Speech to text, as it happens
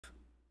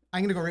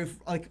I'm gonna go right.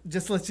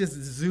 Let's just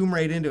zoom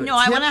right into it. No,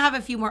 I want to have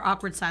a few more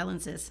awkward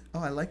silences. Oh,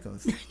 I like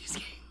those. Just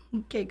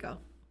kidding. Okay, go.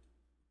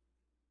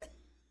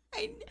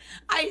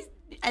 I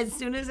as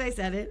soon as I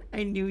said it,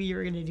 I knew you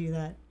were gonna do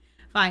that.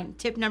 Fine.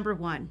 Tip number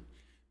 1.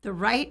 The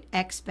right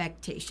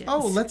expectations.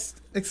 Oh, let's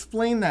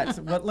explain that.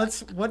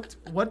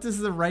 What does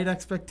the right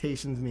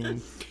expectations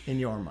mean in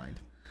your mind?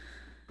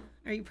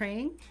 Are you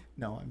praying?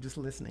 No, I'm just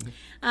listening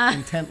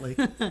intently.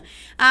 The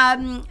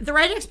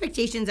right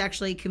expectations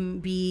actually can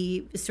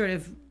be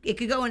it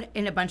could go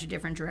in a bunch of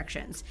different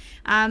directions.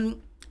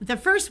 The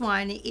first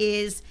one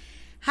is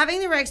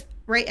having the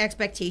right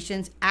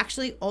expectations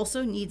actually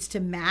also needs to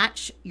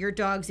match your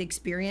dog's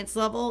experience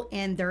level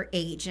and their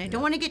age. And I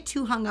don't want to get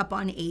too hung up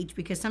on age,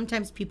 because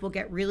sometimes people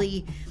get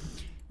really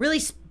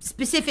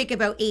specific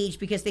about age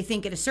because they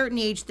think at a certain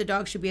age the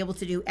dog should be able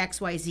to do X,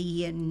 Y,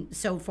 Z and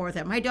so forth.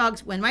 When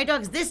my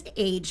dog's this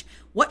age,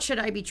 what should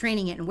I be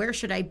training it and where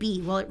should I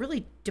be? Well, it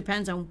really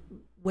depends on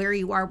where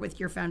you are with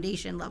your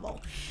foundation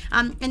level.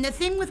 And the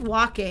thing with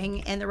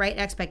walking and the right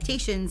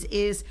expectations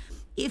is,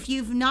 if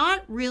you've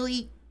not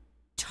really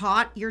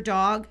taught your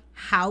dog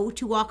how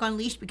to walk on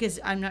leash, because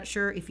I'm not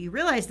sure if you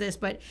realize this,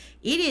 but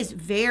it is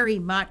very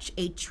much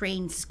a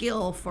trained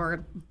skill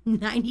for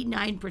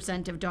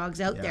 99% of dogs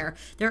out there.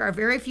 There are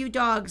very few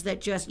dogs that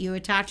just, you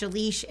attach a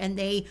leash and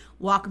they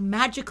walk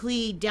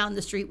magically down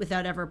the street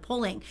without ever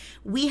pulling.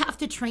 We have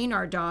to train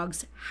our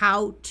dogs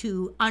how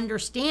to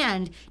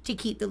understand to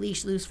keep the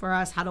leash loose for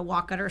us, how to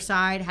walk at our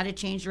side, how to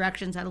change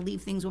directions, how to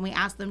leave things when we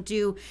ask them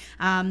to,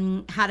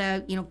 how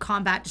to,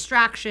 combat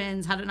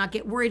distractions, how to not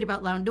get worried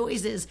about loud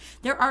noises.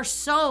 There are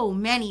so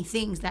many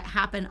things that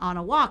happen on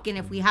a walk, and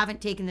if we haven't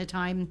taken the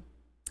time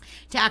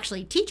to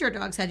actually teach our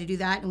dogs how to do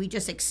that, and we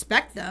just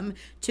expect them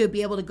to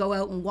be able to go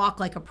out and walk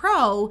like a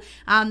pro,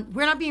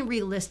 we're not being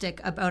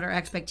realistic about our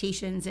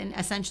expectations, and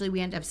essentially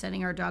we end up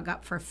setting our dog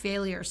up for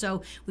failure.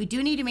 So we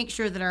do need to make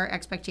sure that our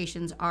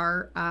expectations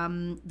are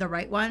the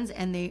right ones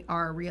and they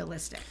are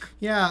realistic.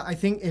 Yeah, I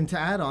think, and to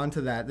add on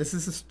to that, this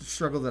is a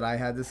struggle that I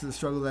had. This is a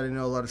struggle that I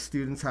know a lot of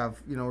students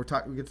have. We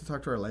get to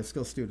talk to our life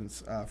skill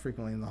students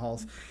frequently in the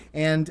halls,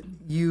 and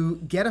you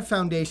get a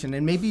foundation,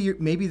 and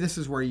maybe this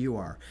is where you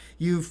are.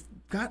 You've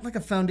got like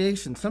a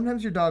foundation.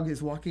 Sometimes your dog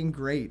is walking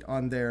great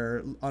on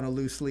a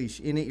loose leash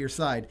in at your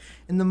side,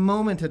 and the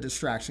moment a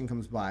distraction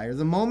comes by, or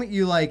the moment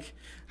you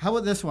how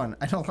about this one?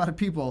 I know a lot of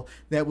people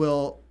that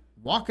will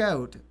walk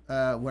out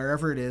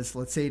wherever it is,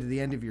 let's say to the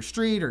end of your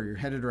street, or you're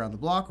headed around the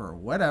block or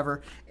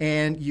whatever,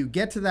 and you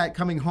get to that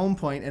coming home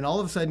point, and all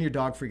of a sudden your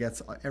dog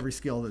forgets every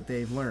skill that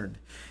they've learned.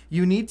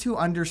 You need to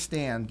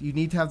understand, you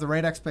need to have the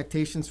right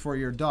expectations for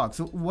your dog.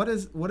 So what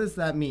does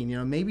that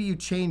mean? Maybe you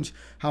change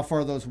how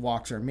far those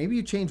walks are. Maybe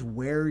you change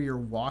where you're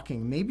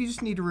walking. Maybe you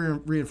just need to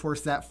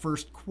reinforce that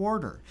first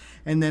quarter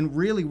and then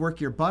really work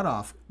your butt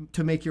off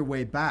to make your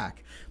way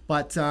back.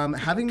 But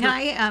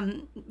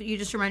you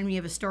just reminded me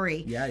of a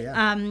story.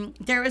 Yeah.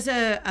 There was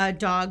a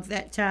dog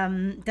that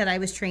I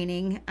was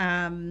training,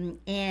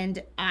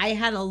 and I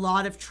had a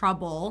lot of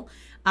trouble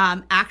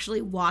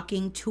actually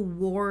walking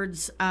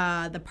towards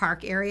the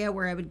park area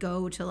where I would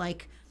go to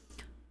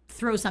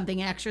throw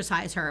something and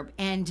exercise her.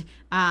 And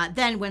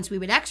then once we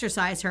would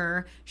exercise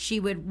her,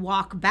 she would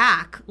walk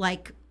back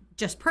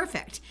just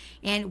perfect.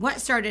 And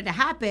what started to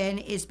happen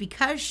is,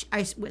 because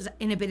I was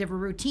in a bit of a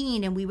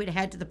routine and we would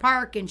head to the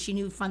park and she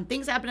knew fun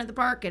things happen at the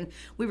park and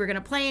we were going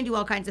to play and do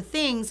all kinds of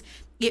things,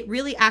 it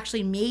really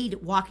actually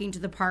made walking to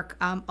the park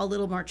a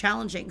little more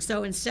challenging.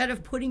 So instead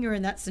of putting her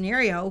in that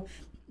scenario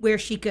where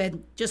she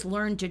could just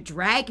learn to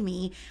drag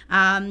me,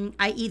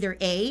 I either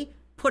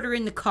put her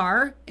in the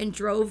car and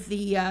drove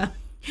the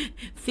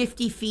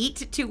 50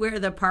 feet to where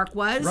the park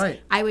was.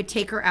 Right. I would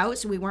take her out,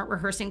 so we weren't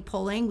rehearsing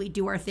pulling. We'd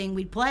do our thing,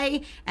 we'd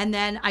play, and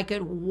then I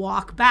could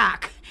walk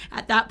back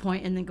at that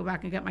point and then go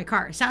back and get my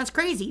car. Sounds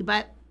crazy,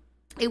 but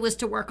it was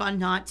to work on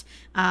not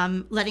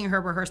letting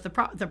her rehearse the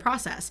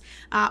process.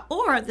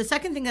 Or the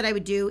second thing that I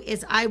would do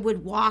is I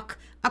would walk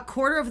a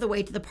quarter of the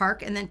way to the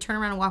park and then turn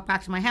around and walk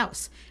back to my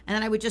house. And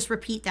then I would just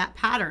repeat that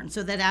pattern,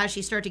 so that as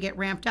she started to get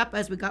ramped up,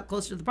 as we got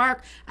closer to the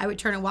park, I would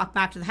turn and walk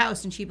back to the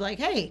house, and she'd be like,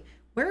 hey,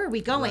 where are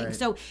we going? Right.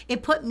 So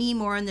it put me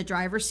more in the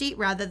driver's seat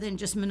rather than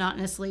just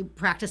monotonously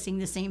practicing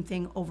the same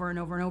thing over and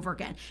over and over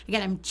again.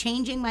 Again, I'm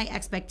changing my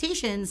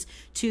expectations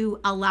to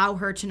allow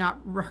her to not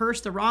rehearse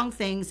the wrong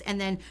things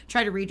and then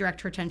try to redirect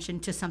her attention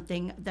to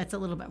something that's a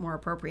little bit more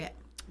appropriate.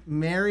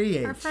 Mary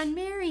H. Our friend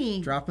Mary.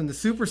 Dropping the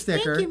super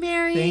sticker. Thank you,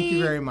 Mary. Thank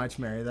you very much,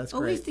 Mary. That's great.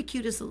 Always the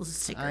cutest little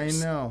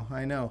stickers. I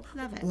know.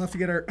 Love it. We'll have to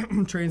get our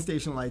train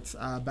station lights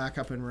back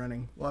up and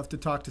running. We'll have to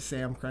talk to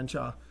Sam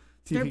Crenshaw.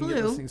 See They're if we blue can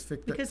get those things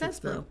fixed. because that's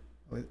blue.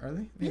 Oh, are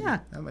they? Maybe. Yeah.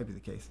 That might be the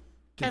case.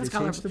 Ken's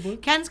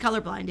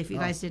colorblind, if you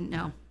guys didn't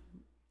know.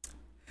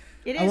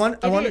 It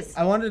is.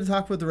 I wanted to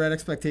talk about the red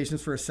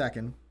expectations for a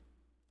second,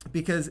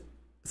 because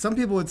some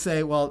people would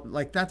say, well,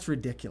 that's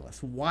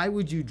ridiculous. Why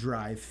would you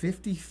drive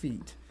 50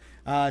 feet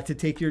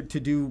to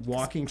do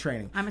walking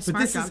training. I'm a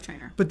smart dog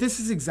trainer. But this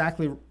is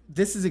exactly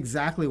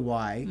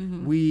why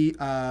we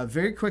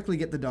very quickly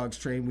get the dogs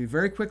trained. We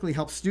very quickly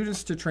help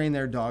students to train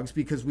their dogs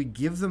because we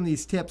give them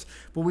these tips.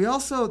 But we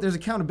also, there's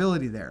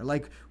accountability there.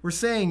 Like we're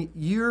saying,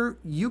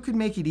 you can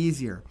make it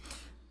easier.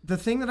 The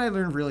thing that I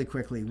learned really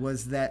quickly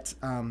was that,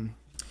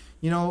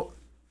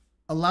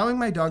 allowing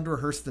my dog to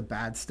rehearse the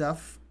bad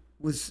stuff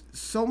was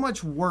so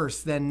much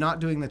worse than not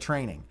doing the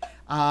training.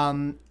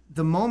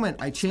 The moment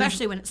I changed...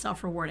 Especially when it's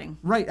self-rewarding.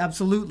 Right,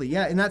 absolutely.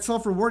 Yeah, and that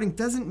self-rewarding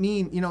doesn't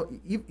mean,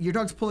 your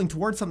dog's pulling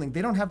towards something.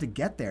 They don't have to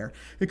get there.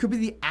 It could be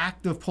the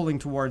act of pulling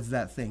towards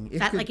that thing.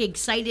 That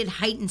excited,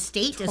 heightened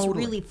state is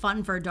really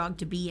fun for a dog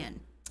to be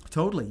in.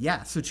 Totally,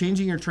 yeah. So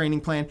changing your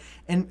training plan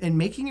and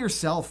making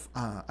yourself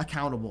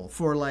accountable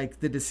for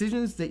the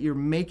decisions that you're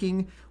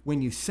making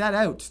when you set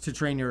out to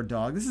train your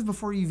dog. This is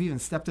before you've even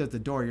stepped out the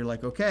door. You're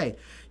like, okay,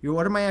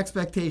 what are my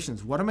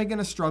expectations? What am I going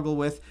to struggle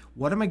with?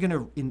 What am I going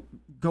to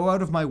go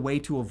out of my way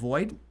to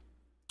avoid?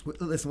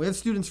 Listen, we have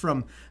students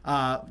from,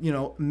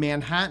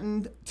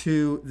 Manhattan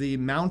to the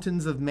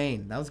mountains of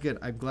Maine. That was good.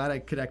 I'm glad I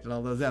connected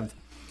all those ends.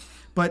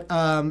 But,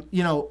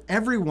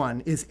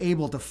 everyone is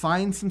able to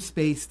find some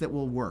space that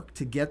will work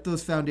to get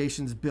those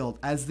foundations built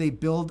as they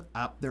build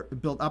up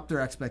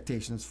their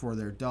expectations for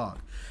their dog.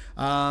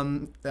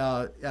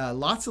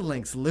 Lots of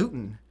links.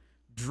 Luton,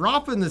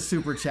 drop in the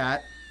super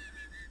chat.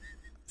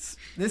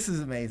 This is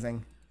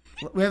amazing.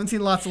 We haven't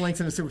seen lots of links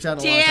in the super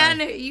chat in a long time.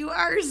 Dan, you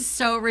are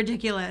so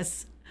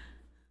ridiculous.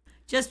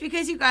 Just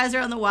because you guys are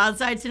on the wild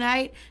side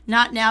tonight,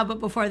 not now, but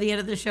before the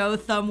end of the show,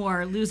 thumb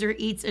war, loser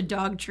eats a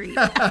dog treat.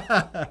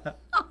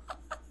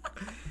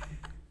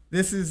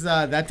 This is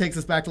that takes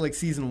us back to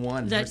season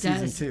 1 or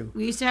season 2.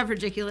 We used to have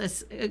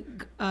ridiculous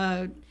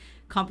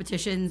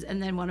competitions,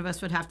 and then one of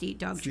us would have to eat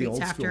dog treats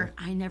after.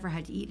 School. I never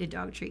had to eat a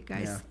dog treat,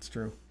 guys. Yeah, it's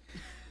true.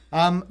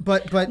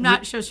 But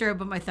not so sure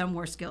about my thumb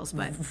war skills,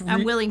 but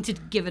I'm willing to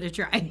give it a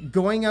try.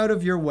 Going out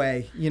of your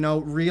way,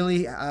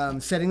 really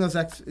setting those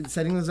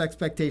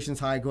expectations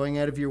high, going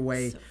out of your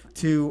way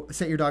to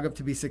set your dog up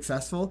to be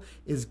successful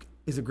is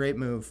a great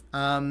move.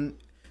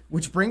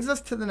 Which brings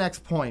us to the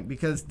next point,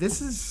 because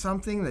this is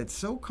something that's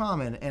so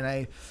common, and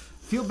I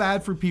feel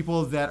bad for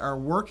people that are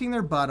working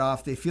their butt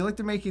off. They feel like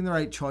they're making the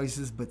right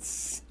choices, but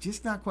it's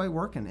just not quite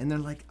working. And they're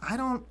like,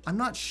 I'm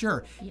not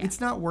sure. Yeah. It's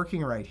not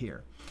working right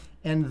here.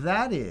 And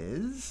that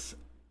is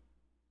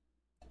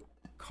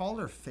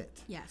collar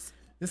fit. Yes.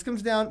 This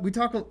comes down, we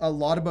talk a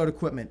lot about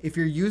equipment. If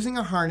you're using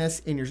a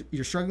harness and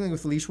you're struggling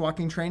with leash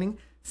walking training,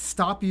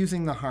 stop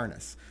using the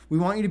harness. We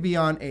want you to be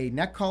on a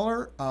neck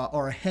collar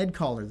or a head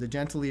collar, the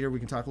gentle leader. We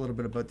can talk a little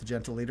bit about the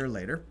gentle leader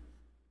later.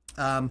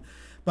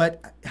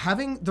 But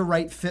having the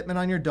right fitment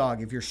on your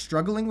dog, if you're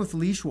struggling with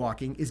leash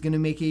walking, is going to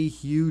make a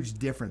huge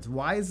difference.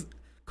 Why is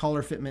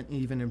collar fitment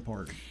even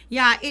important?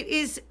 Yeah, it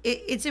is.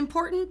 It's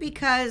important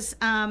because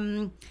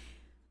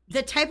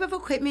the type of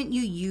equipment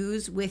you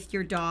use with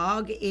your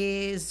dog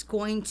is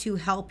going to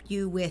help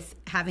you with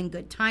having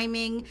good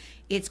timing.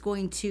 It's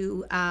going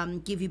to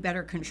give you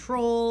better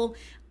control.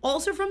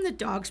 Also, from the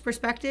dog's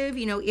perspective,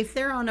 if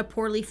they're on a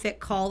poorly fit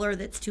collar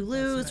that's too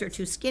loose or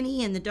too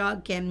skinny, and the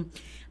dog can,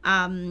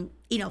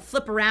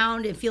 flip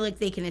around and feel like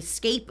they can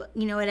escape,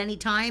 at any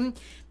time,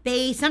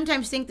 they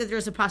sometimes think that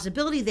there's a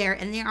possibility there,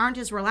 and they aren't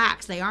as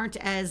relaxed. They aren't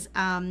as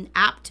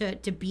apt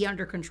to be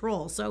under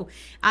control. So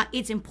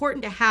it's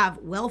important to have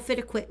well-fit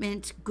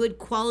equipment, good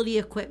quality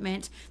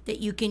equipment that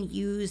you can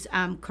use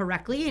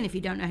correctly. And if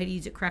you don't know how to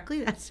use it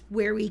correctly, that's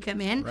where we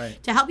come in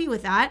to help you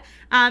with that.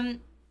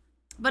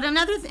 But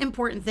another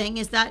important thing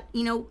is that,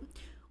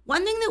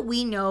 one thing that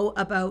we know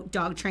about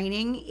dog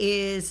training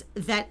is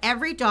that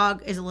every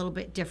dog is a little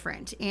bit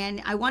different.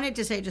 And I wanted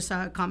to say, just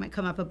saw a comment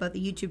come up about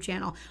the YouTube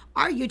channel.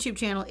 Our YouTube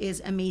channel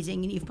is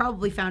amazing, and you've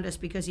probably found us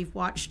because you've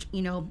watched,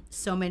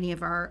 so many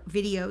of our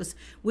videos,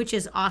 which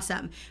is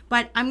awesome.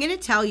 But I'm going to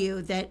tell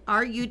you that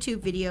our YouTube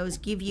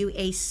videos give you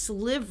a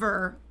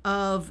sliver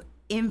of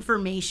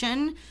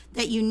information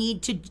that you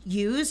need to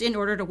use in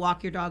order to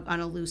walk your dog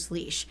on a loose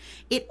leash.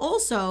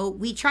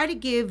 We try to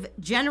give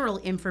general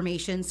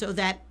information so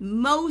that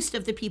most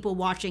of the people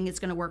watching, it's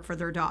going to work for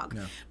their dog.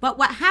 Yeah. But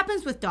what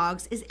happens with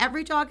dogs is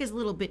every dog is a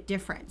little bit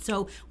different.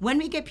 So when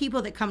we get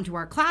people that come to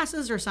our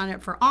classes or sign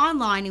up for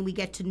online and we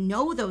get to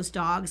know those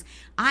dogs,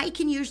 I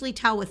can usually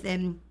tell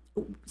within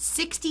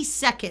 60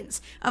 seconds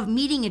of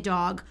meeting a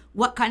dog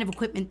what kind of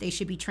equipment they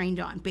should be trained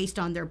on based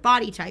on their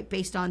body type,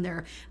 based on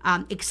their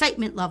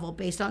excitement level,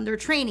 based on their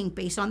training,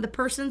 based on the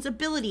person's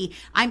ability.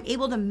 I'm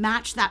able to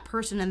match that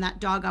person and that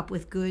dog up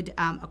with good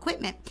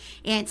equipment.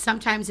 And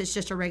sometimes it's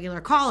just a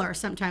regular collar,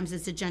 sometimes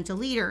it's a gentle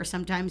leader,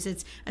 sometimes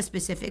it's a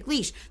specific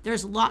leash.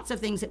 There's lots of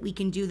things that we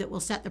can do that will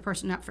set the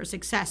person up for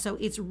success. So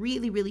it's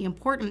really, really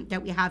important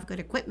that we have good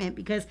equipment,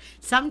 because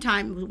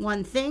sometimes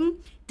one thing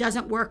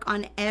doesn't work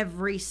on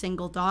every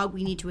single dog.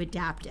 We need to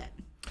adapt it.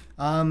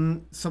 I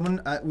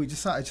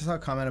just saw a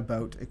comment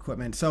about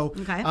equipment. So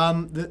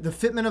the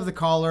fitment of the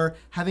collar,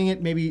 having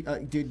it maybe,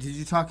 did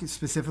you talk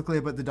specifically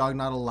about the dog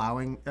not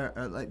allowing,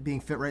 being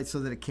fit right so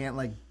that it can't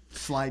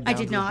slide down I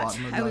did to the not.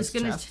 bottom of I was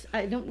dog's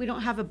gonna. chest? We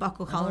don't have a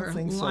buckle collar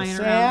think so. lying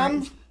Sam?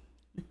 around.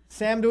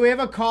 Sam, do we have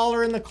a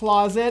collar in the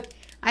closet?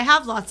 I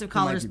have lots of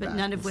collars, be but back.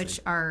 none of We'll which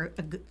are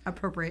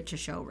appropriate to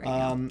show right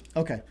now.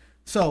 Okay.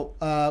 So,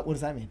 what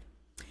does that mean?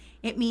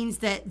 It means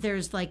that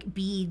there's like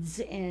beads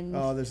and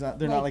Oh, there's not.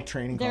 They're not like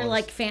training they're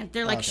collars.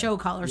 they're like show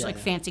collars, like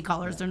fancy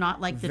collars. They're not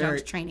like the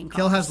dog's training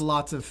Kill collars. has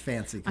lots of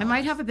fancy collars. I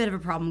might have a bit of a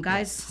problem,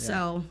 guys.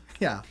 So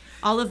Yeah.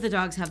 all of the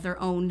dogs have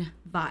their own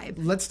vibe.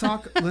 Let's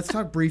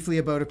talk briefly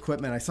about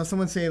equipment. I saw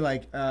someone say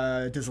like,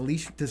 does a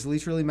leash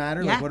really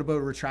matter? Yeah. Like, what about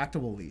a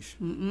retractable leash?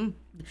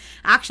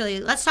 Actually,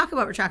 let's talk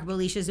about retractable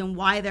leashes and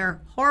why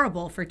they're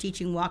horrible for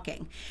teaching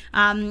walking.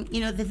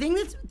 The thing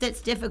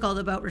that's difficult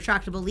about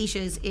retractable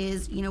leashes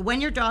is,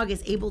 when your dog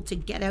is able to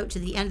get out to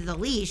the end of the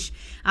leash,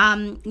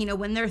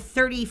 when they're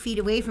 30 feet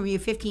away from you,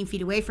 15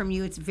 feet away from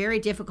you, it's very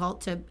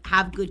difficult to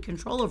have good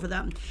control over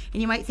them.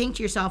 And you might think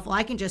to yourself, well,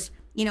 I can just,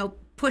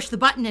 push the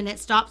button and it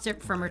stops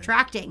it from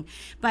retracting.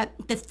 But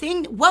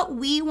what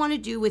we want to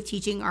do with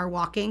teaching our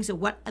walking, so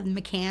what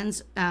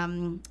McCann's,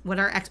 what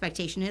our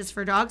expectation is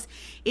for dogs,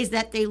 is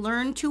that they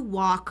learn to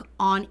walk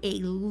on a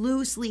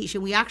loose leash.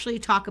 And we actually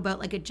talk about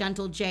like a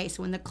gentle J.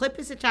 So when the clip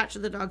is attached to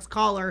the dog's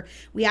collar,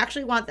 we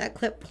actually want that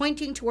clip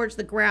pointing towards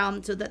the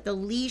ground so that the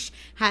leash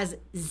has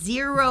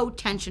zero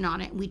tension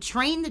on it. We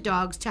train the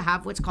dogs to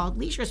have what's called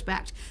leash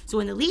respect. So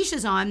when the leash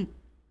is on,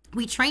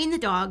 we train the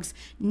dogs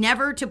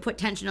never to put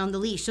tension on the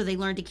leash, so they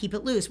learn to keep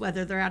it loose.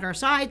 Whether they're at our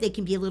side, they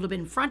can be a little bit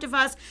in front of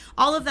us.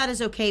 All of that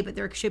is okay, but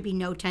there should be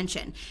no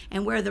tension.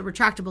 And where the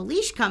retractable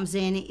leash comes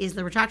in is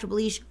the retractable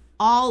leash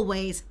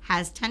always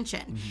has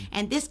tension.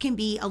 And this can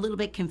be a little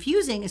bit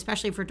confusing,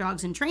 especially for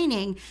dogs in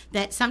training,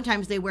 that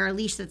sometimes they wear a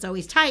leash that's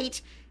always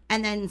tight,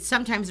 and then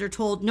sometimes they're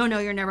told, no,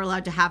 you're never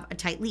allowed to have a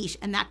tight leash.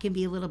 And that can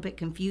be a little bit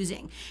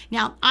confusing.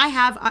 Now,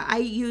 I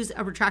use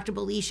a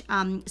retractable leash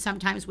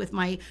sometimes with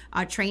my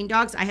trained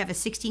dogs. I have a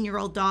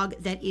 16-year-old dog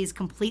that is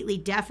completely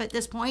deaf at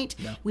this point.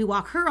 Yeah. We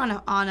walk her on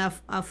a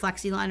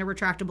flexi line, a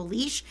retractable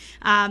leash,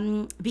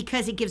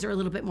 because it gives her a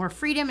little bit more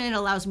freedom and it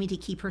allows me to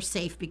keep her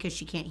safe because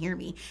she can't hear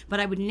me. But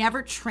I would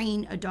never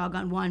train a dog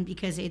on one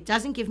because it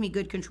doesn't give me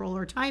good control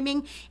or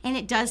timing, and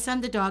it does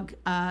send the dog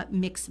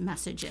mixed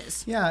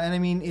messages. Yeah, and I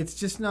mean, it's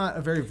just not a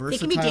very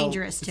versatile. It can be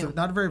dangerous too. It's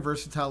not a very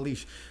versatile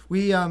leash.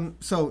 We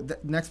the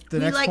next we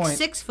like point.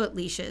 6-foot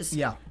leashes.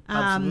 Yeah,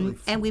 absolutely.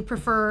 And we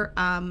prefer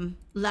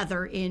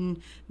leather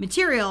in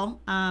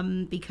material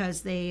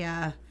because they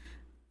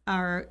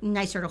are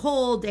nicer to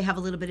hold. They have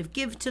a little bit of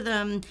give to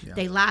them. Yeah.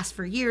 They last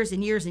for years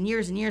and years and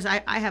years and years.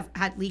 I have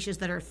had leashes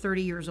that are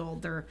 30 years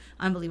old. They're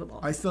unbelievable.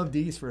 I still have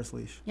Dee's first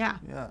leash. Yeah.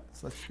 Yeah.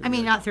 So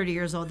not 30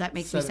 years old. That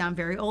makes me sound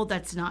very old.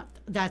 That's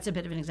a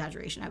bit of an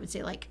exaggeration. I would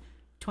say like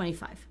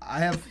 25. I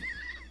have.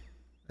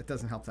 It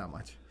doesn't help that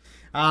much.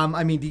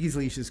 Dee's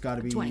leash has got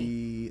to be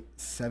 20.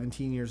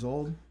 17 years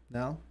old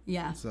now.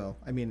 Yeah. So,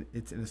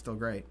 it's still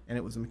great. And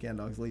it was a McCann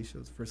dog's leash. It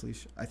was the first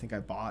leash I think I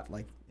bought,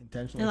 like,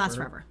 intentionally. They last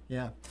forever.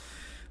 Yeah.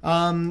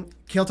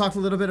 Kale talked a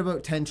little bit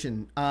about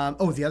tension.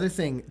 The other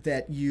thing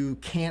that you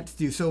can't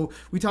do. So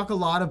we talk a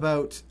lot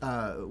about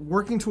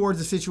working towards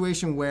a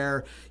situation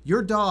where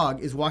your dog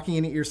is walking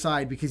in at your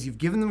side because you've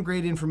given them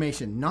great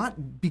information,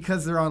 not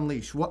because they're on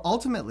leash.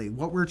 Ultimately,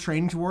 what we're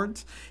training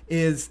towards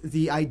is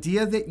the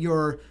idea that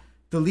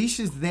the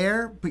leash is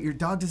there, but your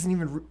dog doesn't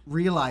even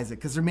realize it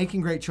because they're making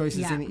great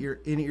choices in at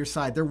your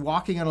side. They're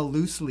walking on a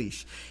loose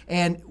leash.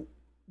 And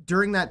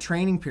during that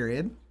training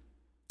period,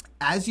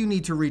 as you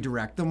need to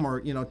redirect them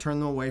or, turn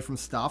them away from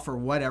stuff or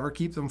whatever,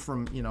 keep them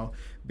from,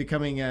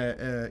 becoming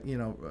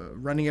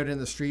running out in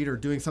the street or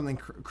doing something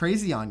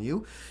crazy on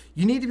you,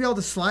 you need to be able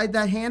to slide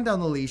that hand down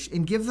the leash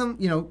and give them,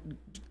 be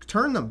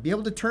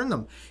able to turn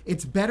them.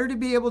 It's better to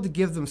be able to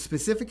give them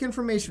specific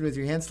information with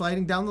your hand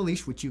sliding down the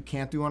leash, which you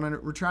can't do on a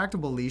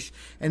retractable leash,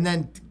 and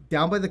then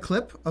down by the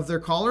clip of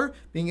their collar,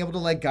 being able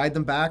to guide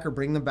them back or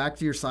bring them back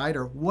to your side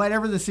or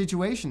whatever the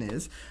situation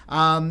is.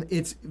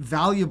 It's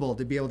valuable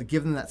to be able to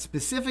give them that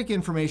specific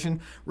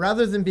information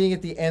rather than being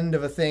at the end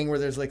of a thing where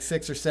there's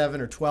 6 or 7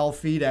 or 12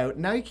 feet out.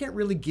 Now you can't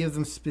really give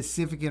them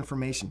specific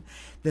information.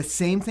 The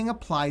same thing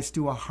applies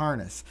to a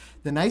harness.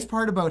 The nice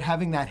part about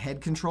having that head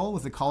control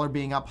with the collar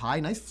being up high,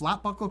 nice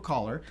flat buckle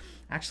collar.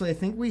 Actually, I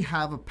think we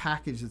have a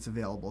package that's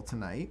available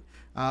tonight.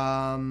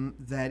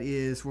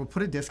 We'll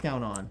put a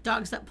discount on.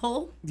 Dogs that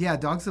pull? Yeah,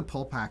 dogs that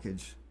pull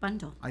package.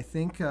 Bundle. I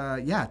think,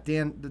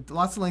 Dan,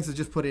 lots of links have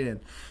just put it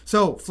in.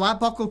 So, flat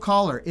buckle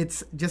collar.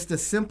 It's just a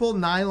simple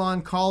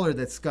nylon collar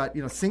that's got,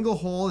 single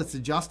hole. It's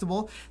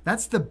adjustable.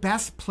 That's the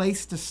best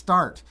place to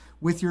start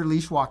with your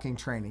leash walking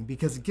training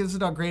because it gives the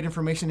dog great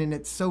information and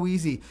it's so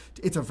easy.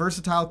 It's a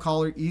versatile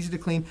collar, easy to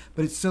clean,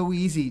 but it's so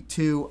easy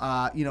to,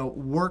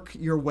 work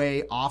your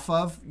way off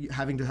of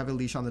having to have a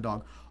leash on the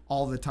dog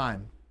all the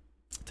time.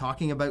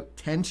 Talking about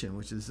tension,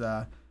 which is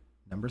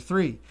number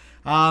 3.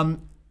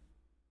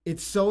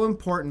 It's so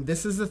important.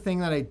 This is the thing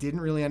that I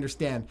didn't really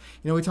understand.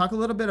 We talk a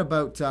little bit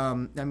about,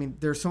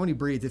 there's so many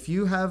breeds. If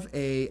you have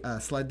a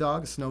sled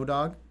dog, a snow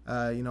dog,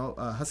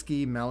 a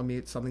husky,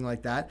 malamute, something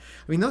like that,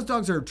 those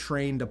dogs are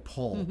trained to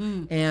pull.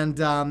 Mm-hmm.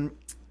 And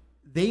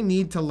they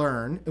need to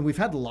learn, and we've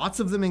had lots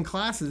of them in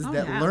classes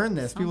that learn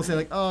this. People say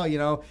like, oh, you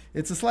know,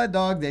 it's a sled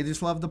dog. They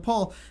just love to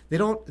pull.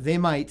 They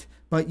might,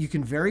 but you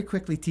can very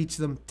quickly teach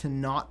them to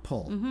not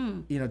pull.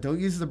 You know, don't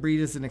use the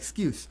breed as an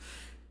excuse.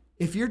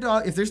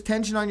 If there's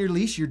tension on your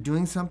leash, you're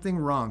doing something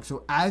wrong.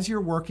 So as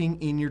you're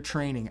working in your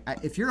training,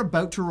 if you're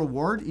about to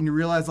reward and you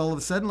realize all of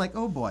a sudden, like,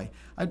 oh boy,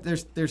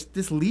 there's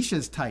this leash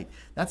is tight,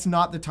 that's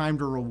not the time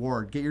to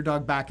reward. Get your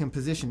dog back in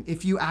position.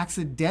 If you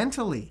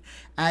accidentally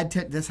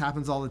this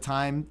happens all the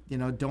time, you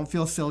know, don't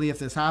feel silly if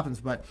this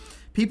happens, but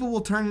people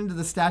will turn into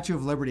the Statue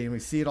of Liberty, and we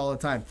see it all the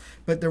time.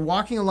 But they're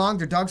walking along,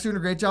 their dog's doing a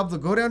great job, they'll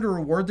go down to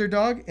reward their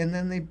dog, and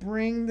then they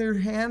bring their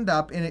hand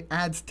up, and it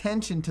adds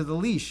tension to the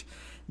leash.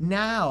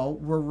 Now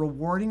we're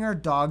rewarding our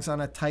dogs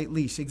on a tight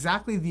leash.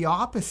 Exactly the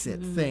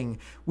opposite thing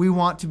we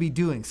want to be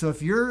doing. So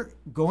if you're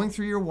going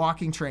through your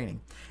walking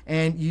training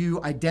and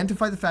you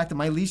identify the fact that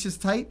my leash is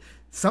tight,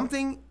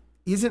 something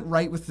isn't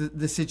right with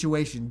the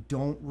situation,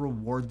 don't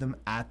reward them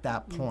at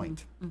that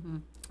point.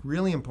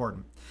 Really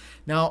important.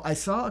 Now, I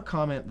saw a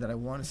comment that I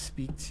want to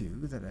speak to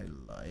that I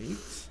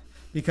liked,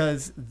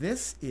 because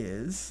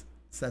it's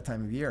that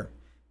time of year.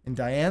 And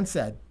Diane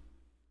said,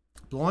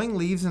 blowing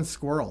leaves and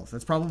squirrels.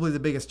 That's probably the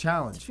biggest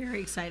challenge. It's very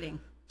exciting.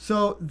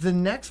 So the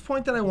next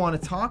point that I want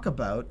to talk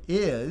about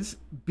is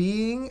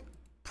being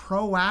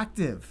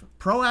proactive.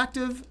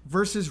 Proactive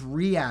versus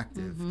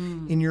reactive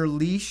in your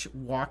leash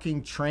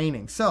walking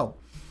training. So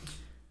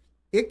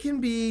it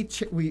can be,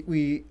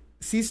 we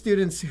see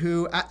students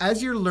who,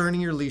 as you're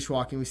learning your leash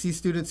walking, we see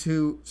students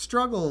who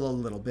struggle a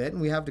little bit, and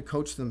we have to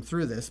coach them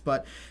through this,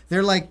 but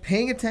they're like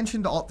paying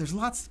attention to there's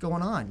lots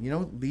going on, you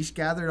know, leash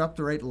gathered up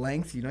the right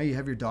length, you know, you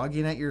have your dog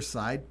in at your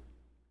side,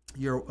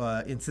 you're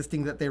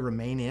insisting that they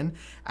remain in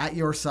at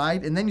your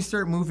side, and then you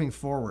start moving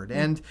forward,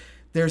 and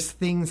there's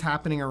things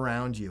happening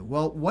around you.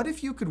 Well, what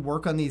if you could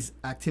work on these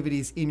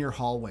activities in your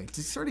hallway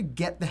to sort of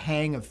get the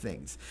hang of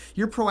things?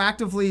 You're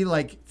proactively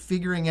like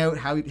figuring out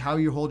how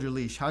you hold your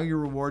leash, how you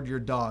reward your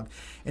dog.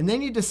 And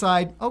then you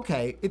decide,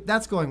 okay,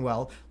 that's going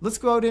well. Let's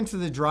go out into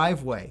the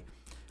driveway.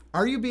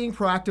 Are you being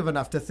proactive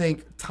enough to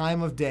think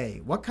time of day?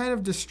 What kind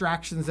of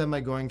distractions am I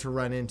going to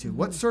run into?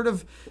 What sort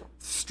of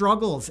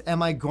struggles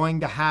am I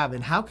going to have?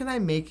 And how can I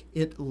make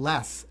it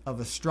less of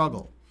a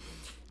struggle?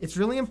 It's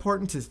really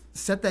important to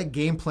set that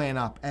game plan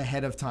up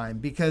ahead of time,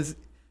 because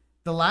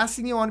the last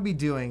thing you want to be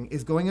doing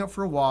is going out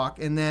for a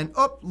walk and then,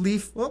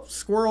 leaf,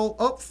 squirrel,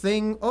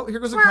 thing, here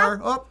goes a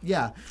car,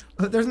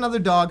 there's another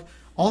dog.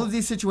 All of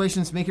these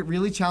situations make it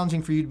really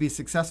challenging for you to be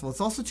successful.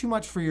 It's also too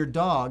much for your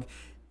dog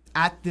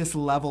at this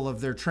level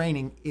of their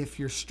training if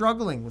you're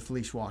struggling with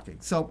leash walking.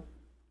 So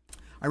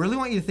I really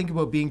want you to think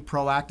about being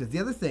proactive. The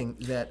other thing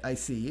that I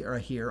see or I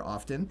hear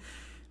often,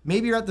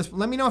 maybe you're at this,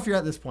 let me know if you're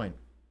at this point.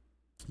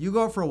 You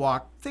go for a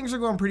walk, things are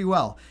going pretty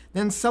well.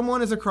 Then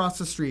someone is across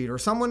the street, or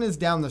someone is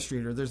down the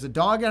street, or there's a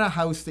dog at a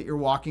house that you're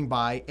walking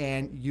by,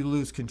 and you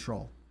lose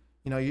control.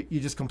 You know, you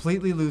just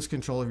completely lose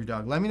control of your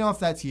dog. Let me know if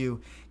that's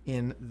you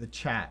in the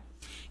chat.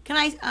 Can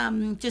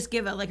I just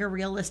give a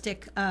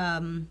realistic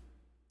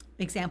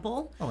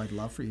example? Oh, I'd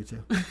love for you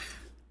to.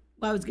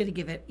 Well, I was going to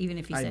give it even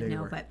if you said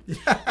no, but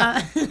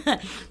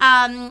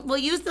we'll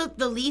use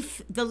the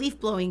leaf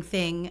blowing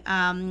thing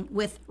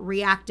with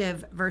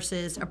reactive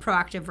versus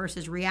proactive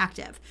versus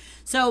reactive.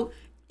 So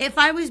if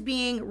I was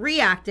being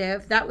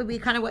reactive, that would be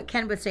kind of what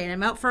Ken was saying.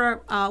 I'm out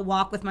for a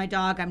walk with my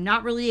dog. I'm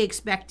not really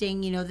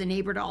expecting, you know, the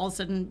neighbor to all of a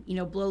sudden, you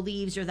know, blow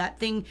leaves or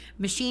that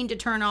machine to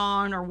turn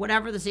on or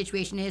whatever the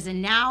situation is.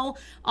 And now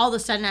all of a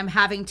sudden I'm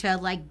having to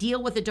like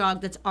deal with a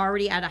dog that's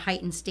already at a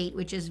heightened state,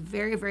 which is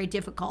very, very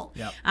difficult.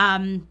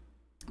 Yep.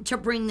 To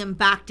bring them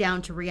back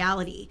down to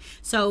reality.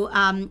 So,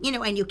 you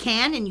know, and you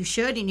can and you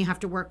should and you have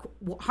to work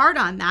hard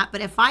on that.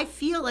 But if I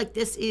feel like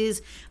this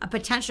is a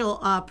potential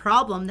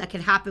problem that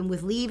could happen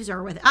with leaves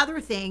or with other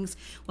things,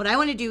 what I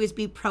want to do is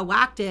be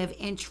proactive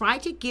and try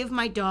to give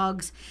my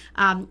dogs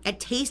a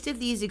taste of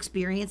these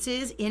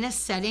experiences in a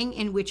setting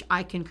in which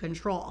I can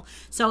control.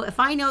 So if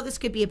I know this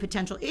could be a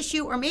potential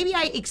issue, or maybe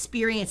I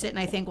experience it and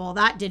I think, well,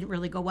 that didn't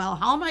really go well.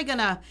 How am I going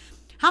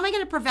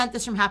to prevent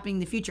this from happening in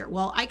the future?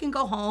 Well, I can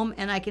go home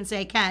and I can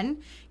say, Ken,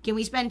 can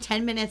we spend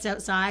 10 minutes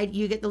outside?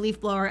 You get the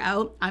leaf blower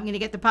out. I'm going to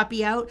get the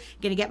puppy out.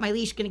 Going to get my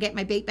leash. Going to get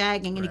my bait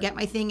bag. I'm going to get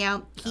my thing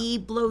out. He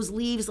blows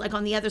leaves like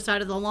on the other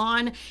side of the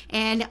lawn.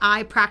 And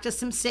I practice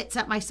some sits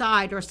at my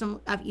side, or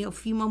some, you know,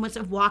 few moments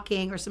of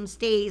walking, or some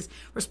stays,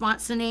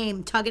 response to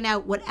name, tugging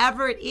out,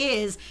 whatever it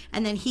is.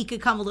 And then he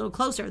could come a little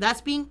closer. That's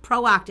being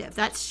proactive.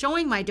 That's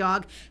showing my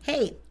dog,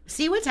 hey,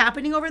 see what's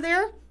happening over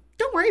there?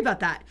 Don't worry about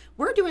that.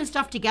 We're doing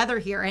stuff together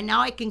here. And now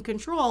I can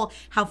control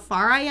how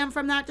far I am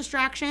from that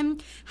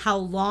distraction, how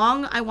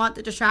long I want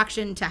the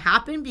distraction to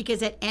happen,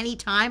 because at any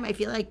time I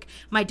feel like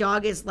my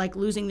dog is like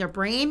losing their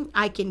brain,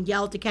 I can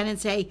yell to Ken and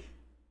say,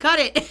 cut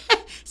it,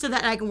 so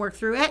that I can work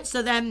through it.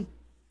 So then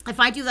if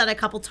I do that a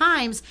couple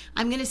times,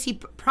 I'm going to see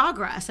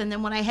progress. And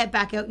then when I head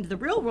back out into the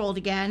real world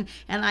again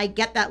and I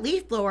get that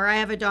leaf blower, I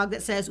have a dog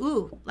that says,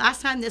 ooh,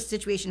 last time this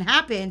situation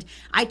happened,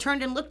 I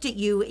turned and looked at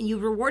you and you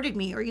rewarded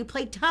me, or you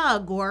played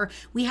tug, or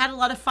we had a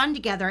lot of fun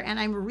together. And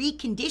I'm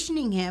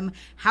reconditioning him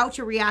how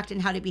to react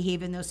and how to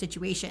behave in those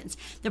situations.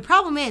 The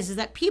problem is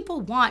that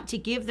people want to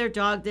give their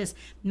dog this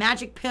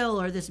magic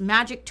pill or this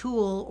magic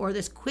tool or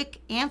this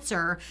quick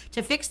answer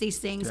to fix these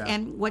things. Yeah.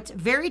 And what's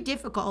very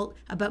difficult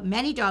about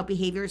many dog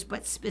behaviors,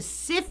 but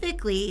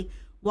specifically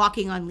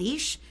walking on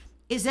leash,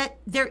 is that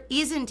there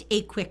isn't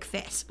a quick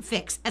fix,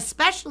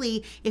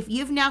 especially if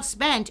you've now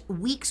spent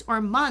weeks or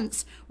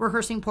months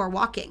rehearsing poor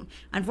walking.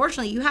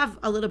 Unfortunately, you have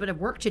a little bit of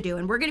work to do,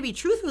 and we're going to be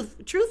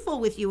truthful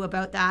with you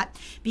about that,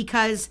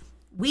 because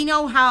we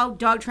know how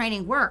dog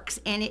training works,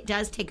 and it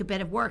does take a bit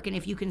of work. And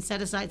if you can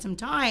set aside some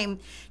time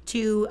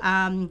to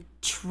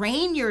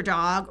train your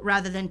dog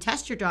rather than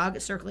test your dog,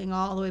 circling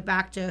all the way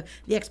back to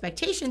the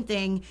expectation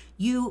thing,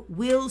 you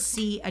will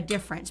see a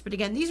difference. But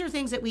again, these are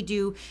things that we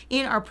do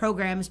in our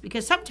programs,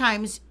 because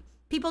sometimes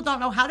people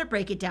don't know how to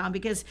break it down,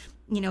 because,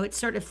 you know, it's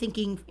sort of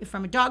thinking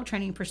from a dog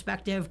training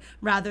perspective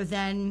rather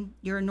than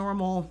your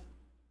normal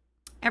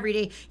every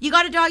day. You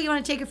got a dog, you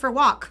want to take it for a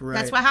walk. Right.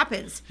 That's what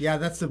happens. Yeah,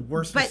 that's the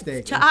worst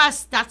mistake. To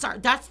us,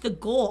 that's the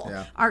goal.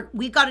 Yeah.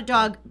 We got a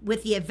dog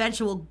with the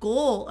eventual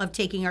goal of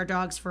taking our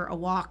dogs for a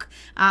walk,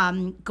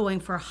 going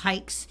for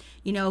hikes.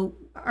 You know,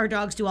 our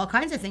dogs do all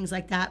kinds of things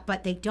like that,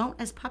 but they don't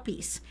as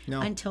puppies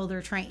until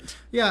they're trained.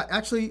 Yeah,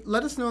 actually,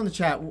 let us know in the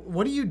chat.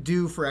 What do you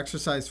do for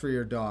exercise for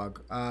your dog?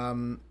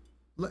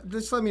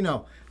 Just let me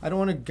know. I don't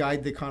want to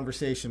guide the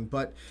conversation,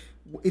 but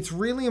it's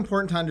really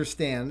important to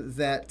understand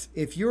that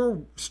if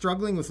you're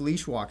struggling with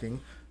leash walking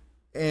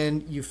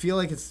and you feel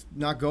like it's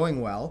not going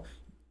well,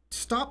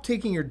 stop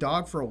taking your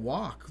dog for a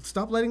walk.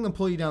 Stop letting them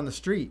pull you down the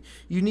street.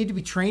 You need to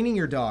be training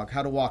your dog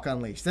how to walk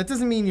on leash. That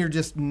doesn't mean you're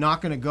just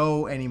not going to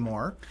go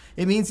anymore.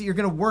 It means that you're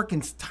going to work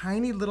in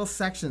tiny little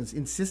sections,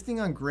 insisting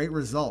on great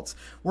results,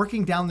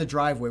 working down the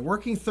driveway,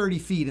 working 30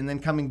 feet and then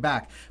coming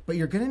back. But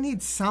you're going to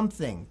need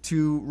something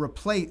to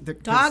replace.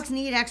 Dogs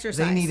need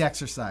exercise. They need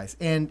exercise.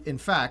 And in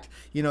fact,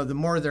 you know, the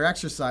more they're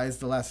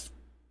exercised, the less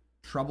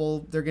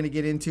trouble they're going to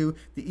get into,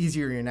 the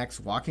easier your next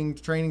walking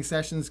training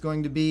session is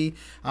going to be.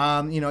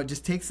 You know, it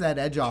just takes that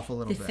edge off a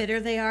little bit. The fitter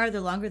they are,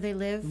 the longer they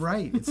live.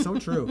 Right. It's so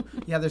true.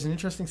 Yeah, there's an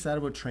interesting stat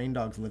about trained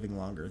dogs living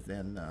longer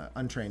than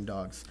untrained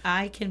dogs.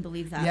 I can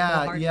believe that.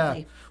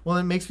 Yeah. Well,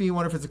 it makes me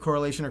wonder if it's a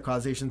correlation or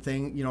causation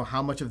thing. You know,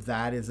 how much of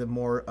that is a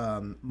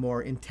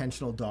more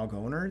intentional dog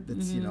owner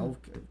that's, you know,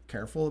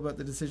 careful about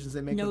the decisions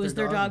they make knows with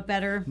their dog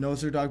better.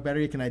 Knows their dog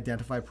better. You can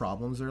identify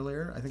problems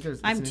earlier. I think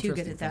I'm too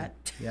good at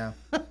that. Yeah.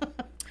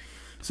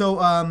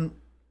 So,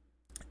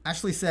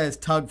 Ashley says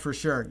tug for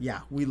sure. Yeah,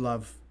 we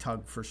love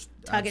tug for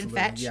tug and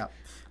fetch. Yeah,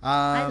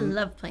 I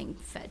love playing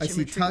fetch. I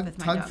see tug,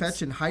 dogs.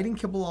 fetch, and hide and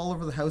kibble all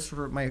over the house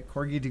for my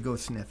corgi to go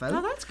sniff out.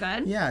 Oh, that's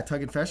good. Yeah,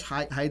 tug and fetch,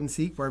 hide and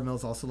seek. Barb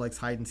Mills also likes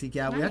hide and seek.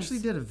 Yeah, nice. We actually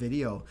did a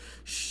video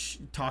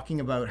talking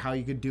about how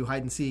you could do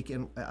hide and seek,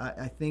 and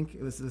I think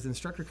it was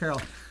instructor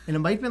Carol, and it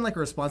might have been like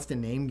a response to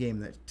name game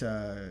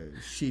that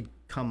she'd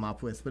come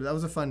up with, but that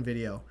was a fun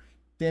video.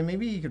 Dan,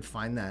 maybe you could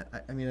find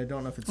that. I mean, I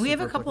don't know if it's. We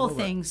have a couple of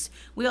things.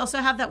 We also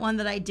have that one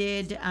that I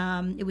did.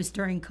 It was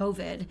during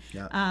COVID.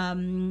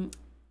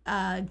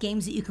 Yeah.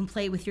 Games that you can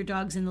play with your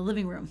dogs in the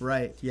living room.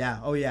 Right. Yeah.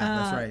 Oh, yeah.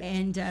 That's right.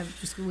 And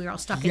just we were all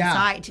stuck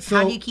inside. So,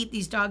 how do you keep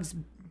these dogs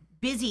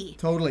busy?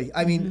 Totally.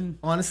 I mean,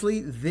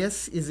 honestly,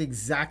 this is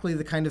exactly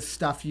the kind of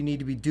stuff you need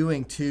to be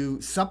doing to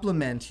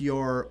supplement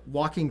your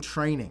walking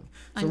training.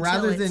 So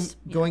rather than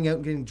going out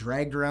and getting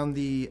dragged around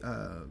the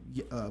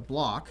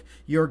block,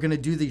 you're going to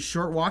do these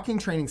short walking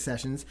training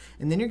sessions,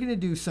 and then you're going to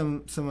do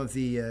some of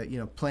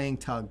the playing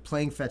tug,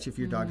 playing fetch if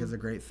your dog has a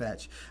great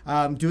fetch,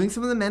 doing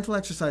some of the mental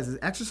exercises.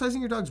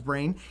 Exercising your dog's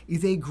brain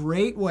is a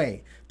great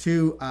way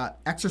to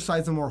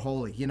exercise them more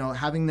wholly. You know,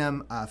 having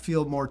them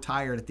feel more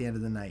tired at the end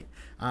of the night.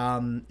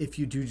 If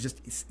you do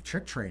just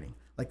trick training.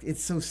 Like,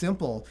 it's so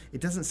simple. It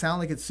doesn't sound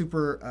like it's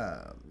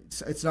super,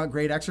 it's not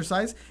great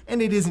exercise,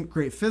 and it isn't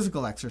great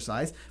physical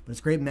exercise, but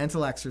it's great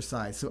mental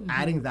exercise. So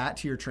adding that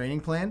to your training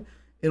plan,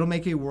 it'll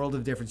make a world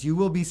of difference. You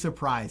will be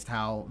surprised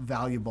how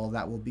valuable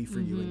that will be for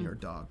you and your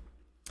dog.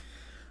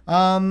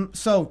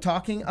 So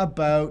talking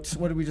about,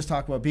 what did we just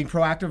talk about? Being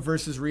proactive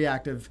versus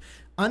reactive.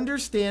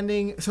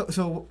 Understanding,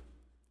 so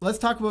let's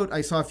talk about,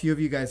 I saw a few of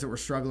you guys that were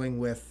struggling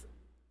with,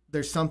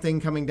 there's something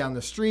coming down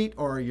the street,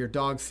 or your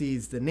dog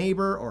sees the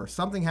neighbor, or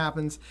something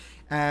happens.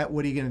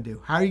 What are you going to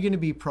do? How are you going to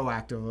be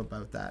proactive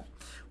about that?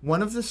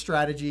 One of the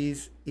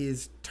strategies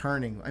is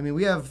turning. I mean,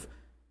 we have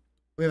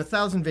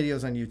 1,000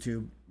 videos on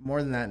YouTube,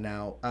 more than that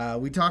now.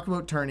 We talk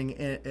about turning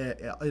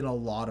in a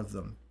lot of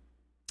them.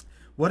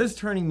 What does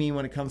turning mean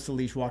when it comes to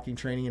leash walking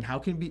training, and how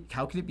can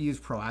it be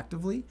used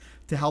proactively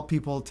to help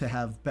people to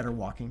have better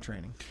walking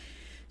training?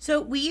 So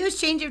we use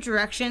change of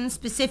direction.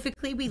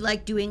 Specifically, we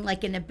like doing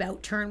like an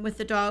about turn with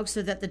the dog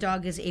so that the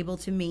dog is able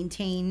to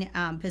maintain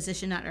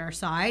position at our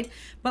side.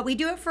 But we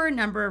do it for a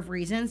number of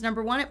reasons.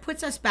 Number one, it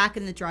puts us back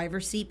in the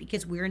driver's seat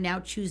because we're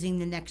now choosing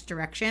the next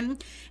direction.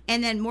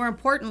 And then more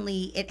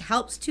importantly, it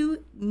helps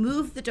to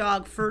move the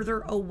dog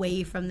further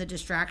away from the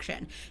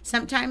distraction.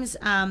 Sometimes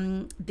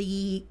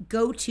the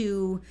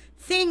go-to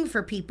thing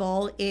for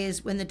people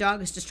is when the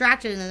dog is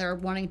distracted and they're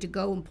wanting to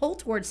go and pull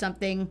towards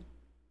something,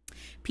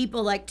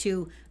 people like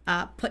to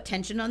put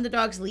tension on the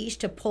dog's leash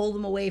to pull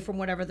them away from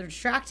whatever they're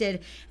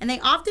distracted. And they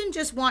often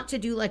just want to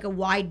do like a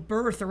wide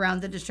berth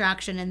around the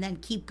distraction and then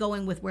keep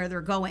going with where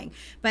they're going.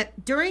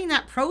 But during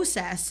that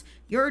process,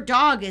 your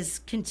dog is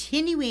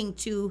continuing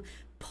to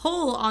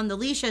pull on the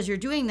leash as you're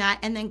doing that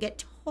and then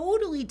get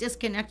totally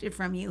disconnected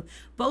from you,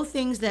 both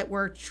things that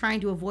we're trying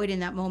to avoid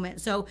in that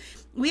moment. So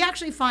we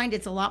actually find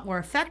it's a lot more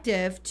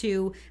effective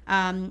to,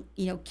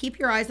 keep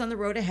your eyes on the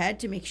road ahead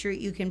to make sure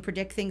you can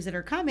predict things that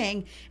are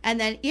coming.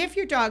 And then if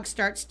your dog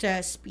starts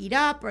to speed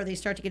up or they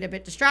start to get a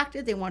bit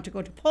distracted, they want to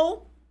go to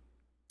pull,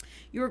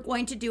 you're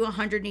going to do a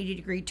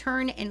 180-degree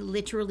turn and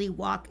literally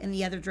walk in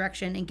the other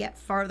direction and get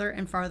farther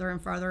and farther and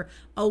farther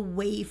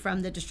away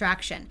from the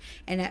distraction.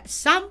 And at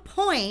some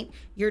point,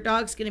 your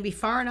dog's going to be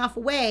far enough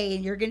away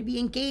and you're going to be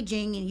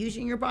engaging and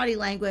using your body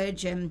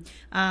language and,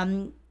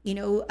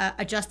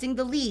 adjusting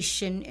the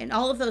leash and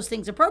all of those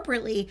things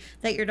appropriately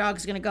that your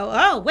dog's going to go,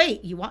 oh,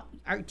 wait, do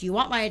you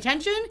want my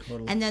attention?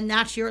 Totally. And then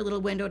that's your little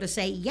window to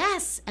say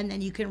yes. And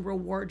then you can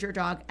reward your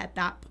dog at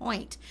that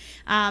point.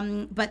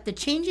 But the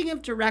changing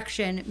of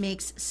direction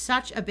makes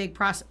such a big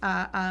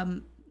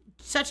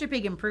such a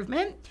big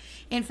improvement.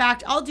 In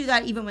fact, I'll do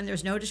that even when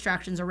there's no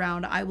distractions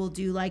around. I will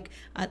do like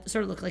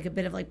sort of look like a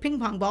bit of like ping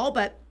pong ball,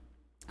 but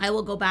I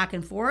will go back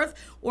and forth.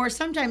 Or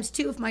sometimes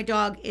too, if my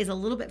dog is a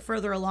little bit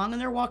further along in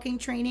their walking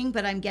training,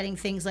 but I'm getting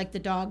things like the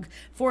dog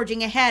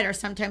forging ahead or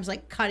sometimes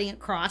like cutting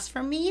across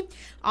from me,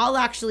 I'll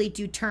actually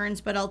do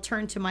turns, but I'll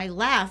turn to my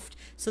left.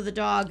 So the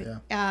dog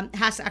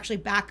has to actually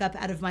back up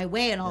out of my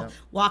way, and I'll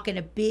walk in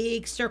a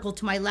big circle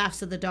to my left.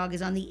 So the dog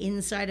is on the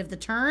inside of the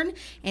turn.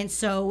 And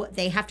so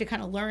they have to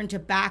kind of learn to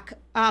back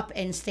up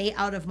and stay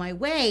out of my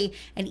way.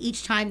 And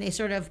each time they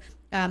sort of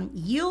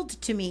yield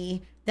to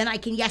me, then I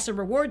can yes and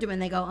reward them,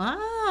 and they go,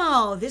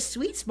 oh, this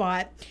sweet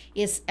spot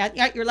is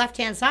at your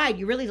left-hand side.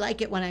 You really like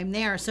it when I'm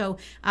there. So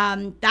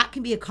that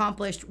can be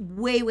accomplished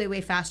way, way, way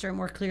faster and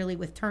more clearly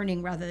with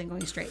turning rather than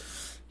going straight.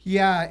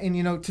 Yeah,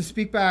 and to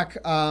speak back,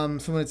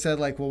 someone had said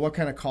like, well, what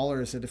kind of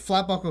collar is it? A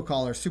flat buckle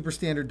collar, super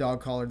standard dog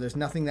collar. There's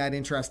nothing that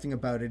interesting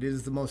about it. It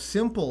is the most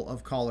simple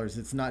of collars.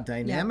 It's not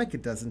dynamic.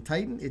 It doesn't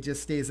tighten. It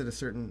just stays at a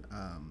certain,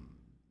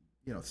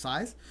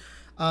 size.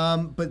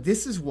 But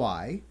this is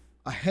why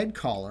a head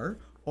collar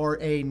or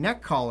a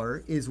neck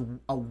collar is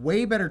a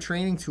way better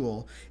training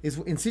tool is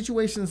in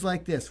situations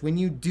like this, when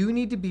you do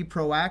need to be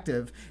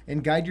proactive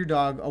and guide your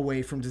dog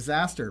away from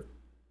disaster.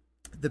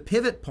 The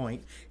pivot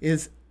point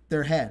is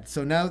their head.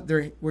 So now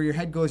where your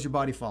head goes, your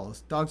body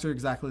follows. Dogs are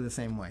exactly the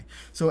same way.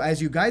 So as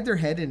you guide their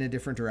head in a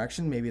different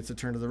direction, maybe it's a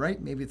turn to the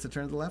right, maybe it's a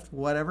turn to the left,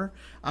 whatever,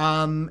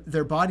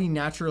 their body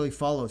naturally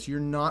follows.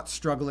 You're not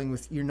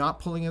you're not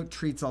pulling out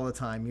treats all the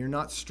time. You're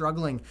not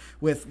struggling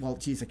with, well,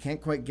 geez, I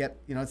can't quite get,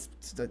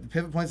 it's the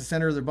pivot point's the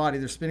center of their body.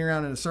 They're spinning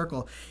around in a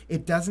circle.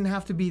 It doesn't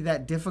have to be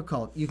that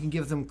difficult. You can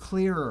give them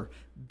clearer,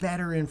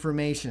 better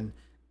information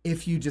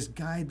if you just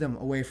guide them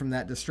away from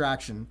that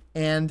distraction.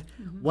 And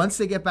once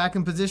they get back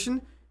in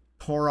position,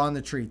 pour on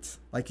the treats.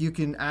 Like, you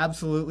can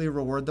absolutely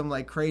reward them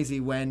like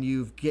crazy when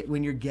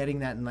you're getting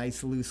that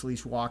nice loose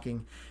leash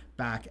walking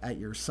back at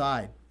your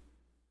side.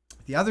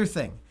 The other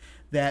thing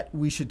that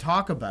we should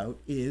talk about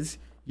is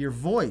your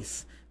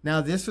voice.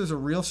 Now, this was a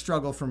real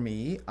struggle for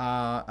me.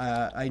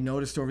 I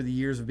noticed over the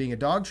years of being a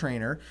dog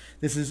trainer,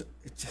 this is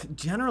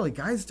generally,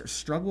 guys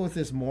struggle with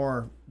this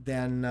more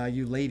than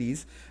you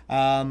ladies.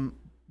 Guys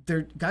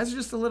are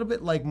just a little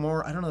bit like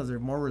more, I don't know, they're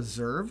more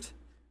reserved.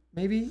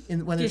 Maybe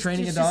when they're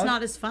training a dog. It's just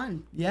not as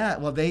fun. Yeah,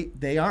 well,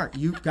 they aren't.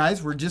 You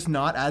guys were just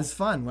not as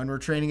fun when we're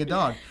training a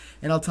dog.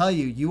 And I'll tell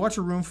you, you watch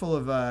a room full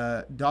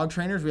of dog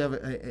trainers. We have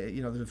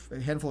there's a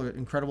handful of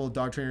incredible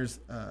dog trainers,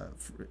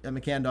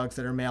 McCann dogs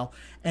that are male,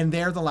 and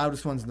they're the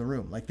loudest ones in the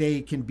room. Like, they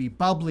can be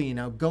bubbly and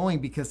outgoing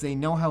because they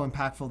know how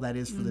impactful that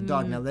is for the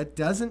dog. Now, that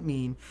doesn't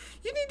mean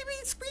you need to be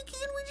squeaky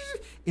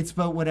and it's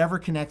about whatever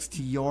connects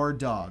to your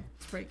dog.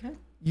 It's pretty good.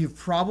 You've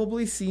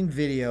probably seen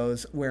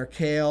videos where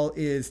Kale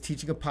is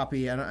teaching a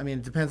puppy. I mean,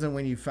 it depends on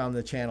when you found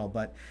the channel,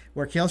 but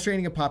where Kale's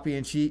training a puppy,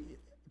 and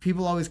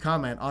people always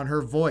comment on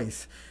her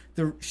voice.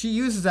 She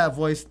uses that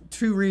voice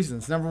 2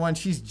 reasons. Number one,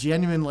 she's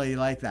genuinely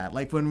like that.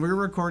 Like, when we're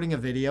recording a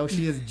video,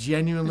 she is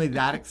genuinely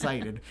that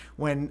excited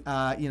when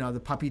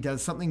the puppy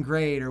does something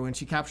great or when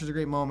she captures a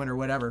great moment or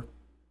whatever.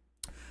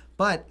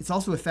 But it's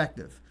also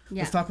effective.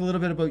 Yeah. Let's talk a little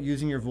bit about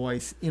using your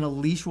voice in a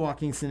leash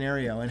walking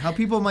scenario and how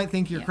people might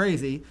think you're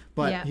crazy,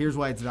 but here's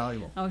why it's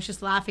valuable. I was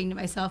just laughing to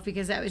myself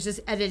because I was just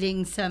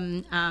editing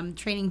some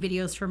training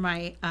videos for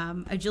my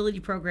agility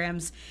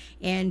programs,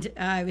 and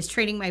I was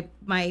training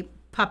my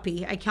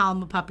puppy. I call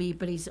him a puppy,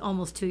 but he's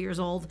almost 2 years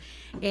old.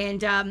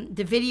 And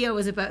the video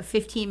was about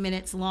 15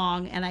 minutes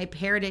long, and I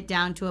pared it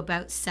down to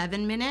about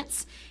 7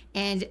 minutes.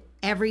 And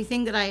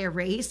everything that I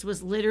erased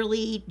was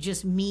literally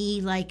just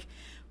me like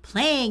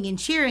playing and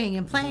cheering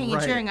and playing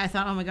and cheering. I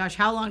thought, oh my gosh,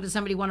 how long does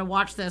somebody want to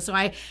watch this? So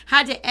I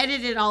had to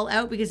edit it all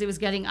out because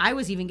I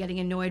was even getting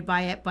annoyed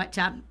by it. But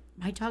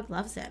my dog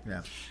loves it.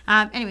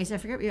 Yeah. Anyways, I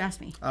forget what you asked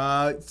me.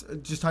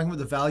 Just talking about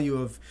the value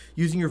of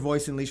using your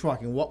voice in leash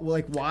walking.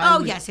 Why?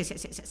 Oh, yes.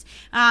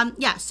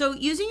 Yeah. So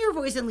using your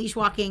voice in leash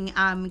walking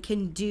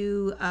can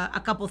do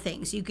a couple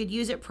things. You could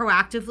use it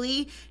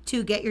proactively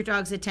to get your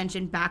dog's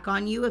attention back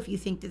on you if you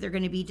think that they're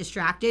going to be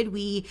distracted.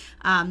 We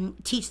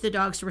teach the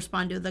dogs to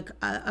respond to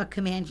a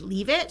command,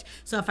 leave it.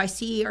 So if I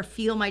see or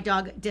feel my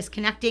dog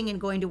disconnecting and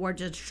going towards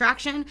a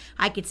distraction,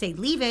 I could say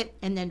leave it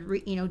and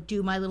then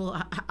do my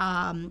little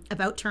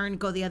about turn,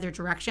 go the other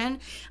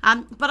direction.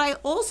 But I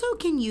also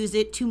can use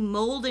it to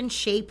mold and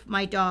shape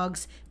my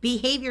dog's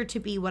behavior to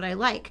be what I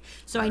like.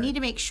 So I need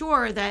to make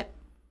sure that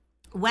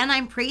when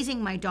I'm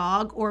praising my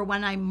dog or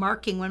when I'm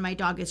marking when my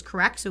dog is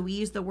correct, so we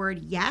use the word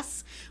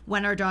yes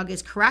when our dog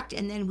is correct,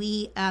 and then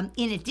we,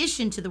 in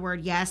addition to the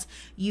word yes,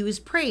 use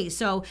praise.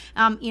 So,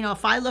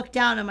 if I look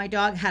down and my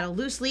dog had a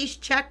loose leash,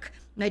 check.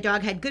 My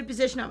dog had good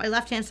position on my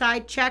left-hand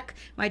side, check.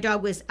 My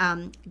dog was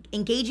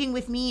engaging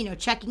with me,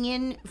 checking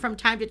in from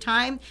time to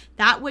time.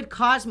 That would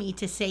cause me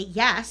to say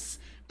yes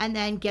and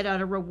then get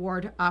out a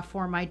reward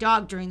for my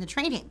dog during the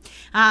training.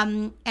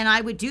 And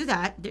I would do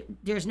that.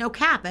 There's no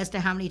cap as to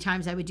how many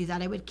times I would do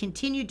that. I would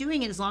continue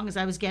doing it as long as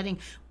I was getting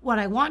what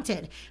I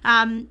wanted.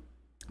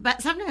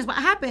 But sometimes what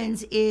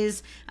happens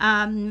is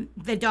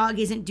the dog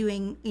isn't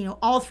doing,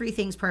 all three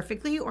things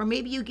perfectly, or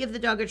maybe you give the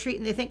dog a treat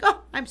and they think,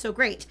 oh, I'm so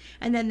great.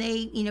 And then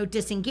they,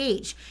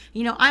 disengage.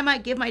 I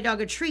might give my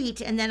dog a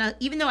treat and then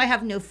even though I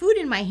have no food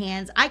in my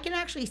hands, I can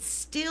actually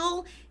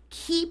still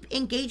keep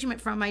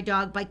engagement from my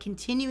dog by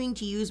continuing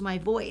to use my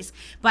voice.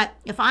 But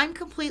if I'm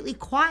completely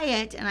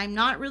quiet and I'm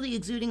not really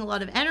exuding a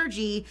lot of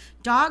energy,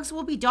 dogs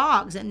will be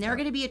dogs and they're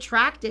going to be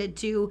attracted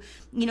to,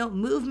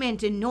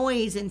 movement and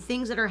noise and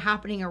things that are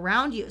happening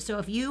around you. So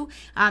if you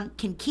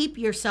can keep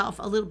yourself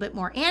a little bit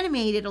more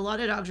animated, a lot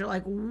of dogs are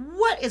like,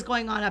 what is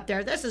going on up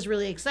there? This is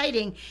really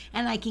exciting.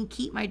 And I can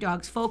keep my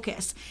dog's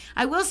focus.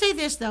 I will say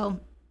this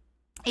though,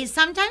 is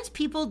sometimes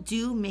people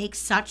do make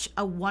such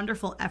a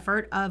wonderful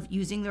effort of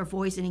using their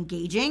voice and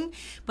engaging.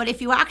 But if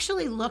you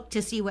actually look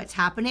to see what's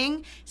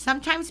happening,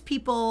 sometimes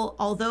people,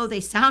 although they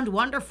sound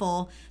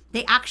wonderful,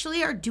 they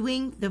actually are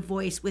doing the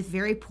voice with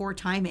very poor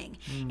timing.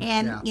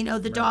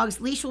 The dog's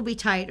leash will be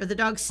tight or the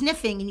dog's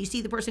sniffing and you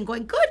see the person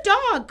going, good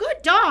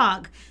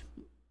dog.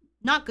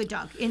 Not good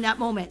dog in that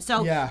moment.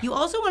 So you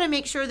also want to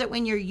make sure that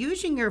when you're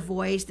using your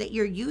voice, that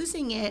you're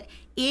using it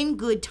in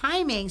good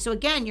timing. So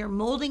again, you're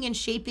molding and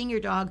shaping your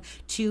dog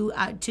to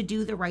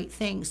do the right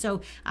thing.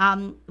 So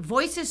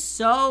voice is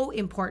so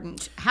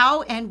important,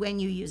 how and when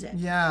you use it.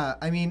 Yeah,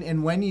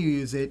 and when you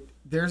use it,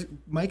 there's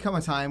might come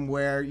a time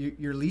where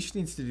your leash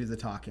needs to do the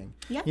talking.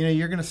 Yeah.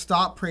 You're going to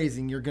stop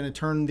praising. You're going to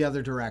turn the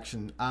other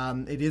direction.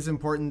 It is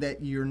important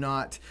that you're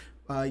not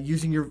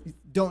using your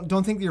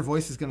don't think that your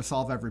voice is going to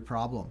solve every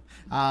problem.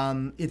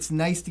 It's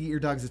nice to get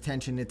your dog's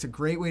attention. It's a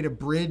great way to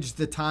bridge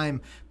the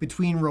time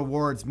between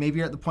rewards. Maybe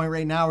you're at the point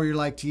right now where you're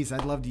like, geez,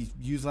 I'd love to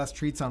use less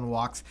treats on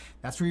walks.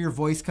 That's where your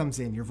voice comes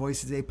in. Your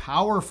voice is a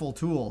powerful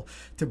tool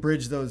to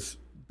bridge those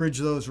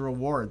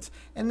rewards.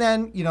 And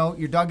then,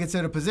 your dog gets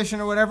out of position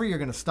or whatever, you're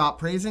going to stop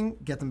praising,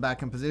 get them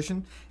back in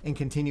position, and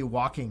continue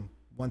walking.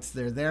 Once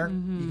they're there,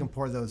 you can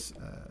pour those,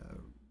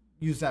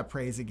 use that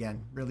praise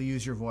again. Really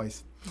use your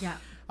voice. Yeah.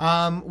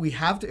 We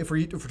have to, if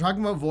we're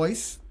talking about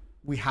voice,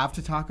 we have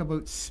to talk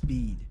about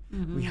speed.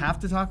 We have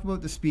to talk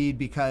about the speed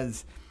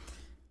because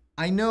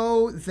I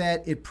know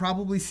that it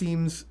probably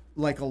seems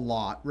like a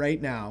lot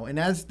right now. And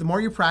as the more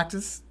you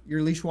practice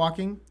your leash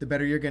walking, the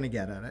better you're going to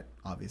get at it,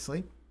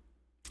 obviously.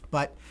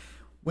 But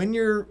when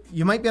you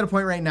might be at a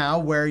point right now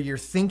where you're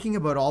thinking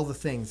about all the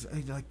things.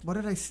 Like, what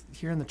did I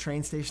hear in the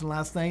train station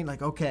last night?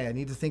 Like, okay, I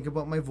need to think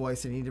about my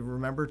voice. I need to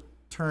remember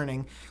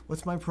turning.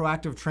 What's my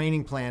proactive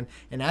training plan?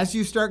 And as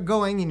you start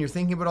going and you're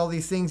thinking about all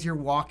these things, you're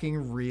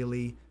walking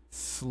really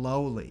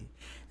slowly.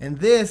 And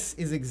this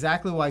is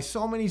exactly why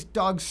so many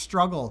dogs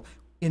struggle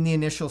in the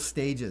initial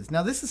stages.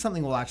 Now, this is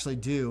something we'll actually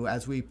do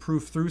as we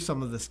proof through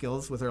some of the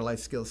skills with our life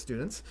skills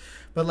students.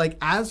 But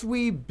as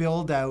we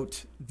build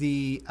out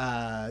the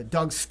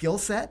dog skill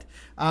set,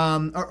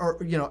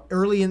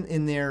 early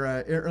in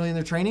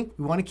their training,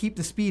 we want to keep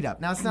the speed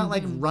up. Now, it's not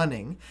like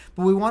running,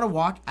 but we want to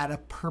walk at a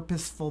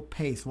purposeful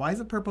pace. Why is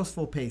a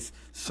purposeful pace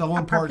so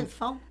important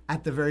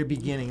at the very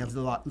beginning of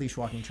the leash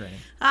walking training?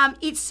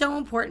 It's so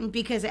important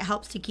because it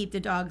helps to keep the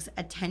dog's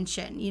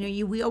attention.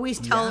 We always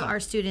tell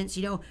our students,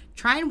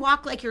 try and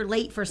walk like you're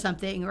late for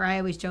something, or I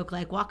always joke,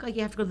 walk like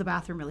you have to go to the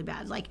bathroom really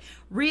bad.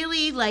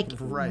 Really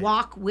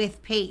walk with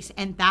pace.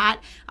 And that,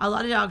 a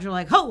lot of dogs are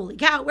like, holy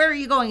cow, where are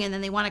you going? And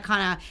then they want to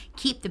kind of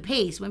keep the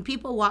pace. When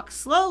people walk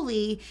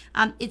slowly,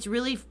 it's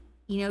really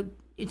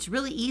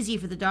easy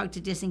for the dog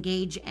to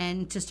disengage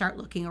and to start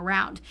looking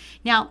around.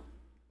 Now,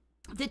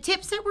 the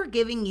tips that we're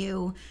giving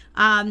you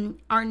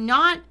are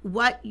not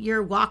what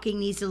your walking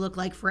needs to look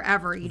like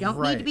forever. You don't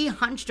need to be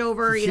hunched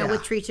over, you know,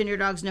 with treats in your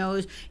dog's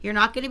nose. You're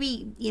not going to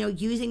be, you know,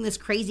 using this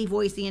crazy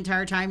voice the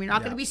entire time. You're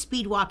not going to be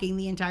speed walking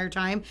the entire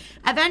time.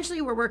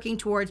 Eventually, we're working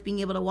towards being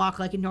able to walk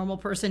like a normal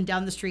person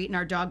down the street, and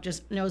our dog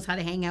just knows how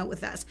to hang out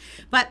with us.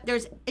 But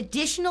there's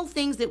additional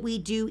things that we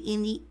do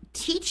in the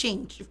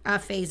teaching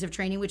phase of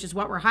training, which is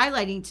what we're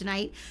highlighting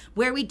tonight,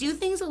 where we do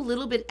things a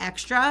little bit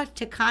extra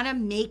to kind of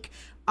make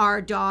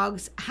our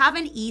dogs have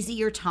an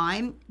easier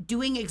time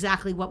doing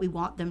exactly what we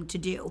want them to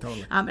do.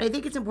 Totally. I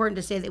think it's important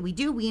to say that we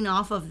do wean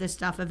off of this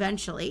stuff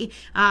eventually,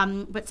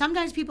 but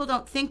sometimes people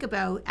don't think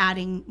about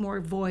adding more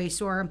voice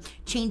or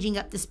changing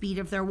up the speed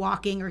of their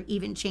walking or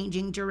even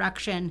changing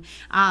direction.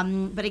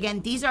 But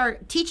again, these are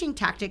teaching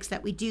tactics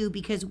that we do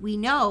because we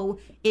know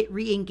it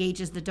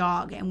re-engages the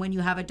dog. And when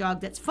you have a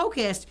dog that's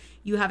focused,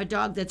 you have a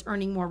dog that's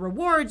earning more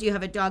rewards. You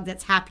have a dog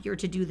that's happier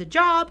to do the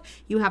job.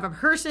 You have a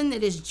person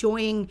that is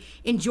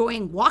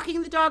enjoying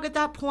walking the dog at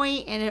that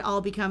point, and it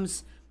all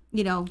becomes,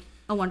 you know,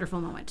 a wonderful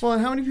moment. Well,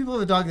 and how many people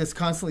have a dog that's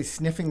constantly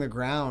sniffing the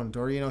ground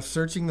or, you know,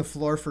 searching the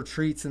floor for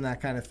treats and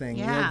that kind of thing?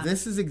 Yeah. You know,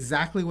 this is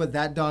exactly what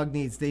that dog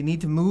needs. They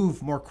need to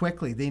move more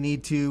quickly. They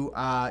need to,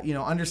 you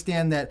know,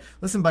 understand that,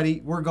 listen,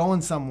 buddy, we're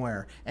going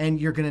somewhere.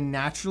 And you're going to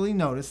naturally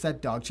notice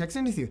that dog checks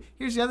in with you.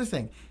 Here's the other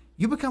thing.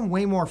 You become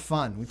way more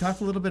fun. We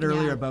talked a little bit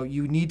earlier about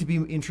you need to be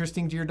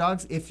interesting to your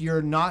dogs. If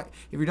your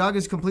dog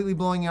is completely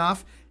blowing you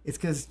off, it's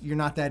because you're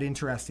not that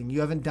interesting. You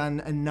haven't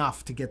done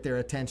enough to get their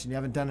attention. You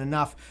haven't done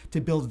enough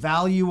to build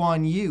value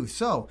on you.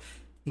 So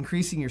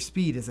increasing your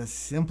speed is a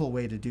simple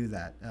way to do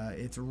that.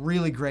 It's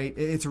really great.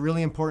 It's a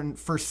really important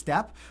first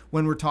step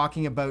when we're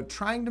talking about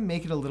trying to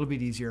make it a little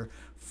bit easier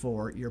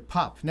for your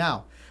pup.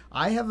 Now,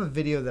 I have a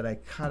video that I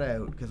cut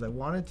out because I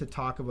wanted to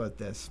talk about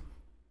this.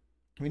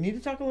 We need to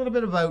talk a little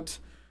bit about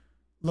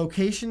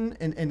location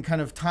and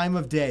kind of time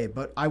of day,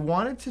 but I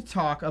wanted to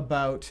talk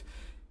about,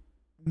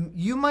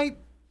 you might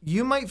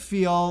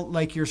feel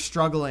like you're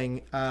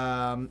struggling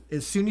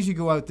as soon as you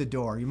go out the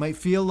door. You might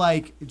feel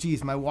like,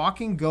 geez, my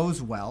walking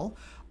goes well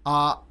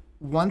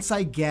until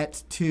I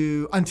get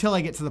to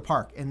the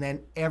park, and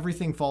then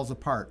everything falls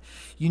apart.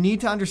 You need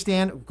to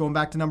understand, going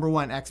back to number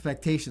one,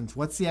 expectations.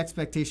 What's the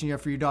expectation you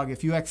have for your dog?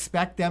 If you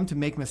expect them to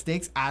make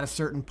mistakes at a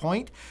certain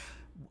point,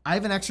 I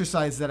have an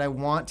exercise that I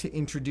want to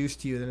introduce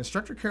to you that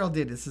Instructor Carol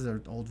did. This is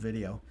an old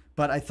video,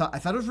 but I thought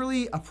it was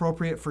really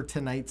appropriate for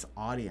tonight's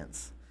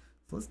audience.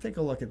 So let's take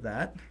a look at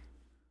that.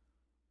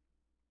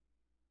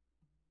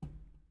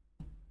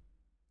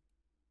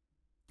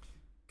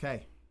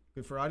 Okay,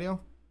 good for audio?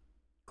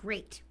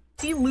 Great.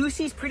 See,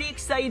 Lucy's pretty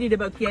excited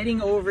about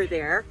getting over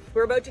there.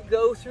 We're about to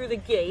go through the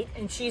gate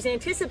and she's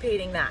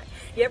anticipating that.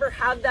 You ever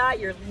have that?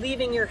 You're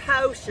leaving your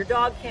house, your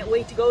dog can't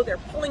wait to go, they're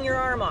pulling your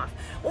arm off.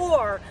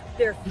 Or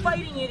they're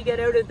fighting you to get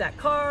out of that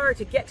car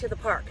to get to the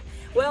park.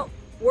 Well,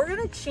 we're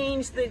gonna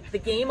change the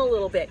game a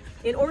little bit.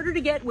 In order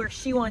to get where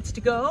she wants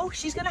to go,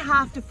 she's gonna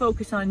have to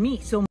focus on me.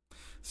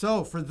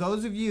 So for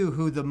those of you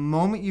who the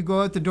moment you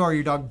go out the door,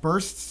 your dog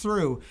bursts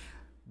through,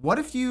 what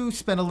if you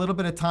spend a little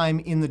bit of time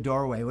in the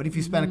doorway? What if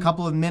you spend a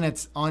couple of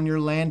minutes on your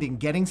landing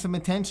getting some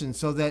attention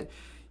so that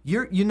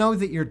you know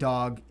that your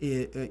dog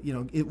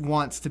it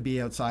wants to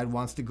be outside,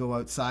 wants to go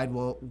outside?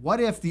 Well, what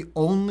if the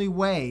only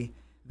way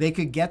they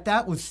could get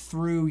that was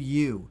through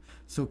you?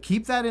 So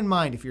keep that in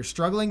mind. If you're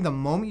struggling, the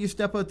moment you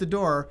step out the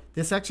door,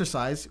 this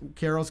exercise,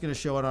 Carol's going to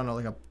show it on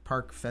like a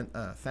park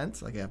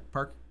fence, like a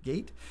park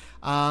gate.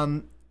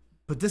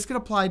 But this could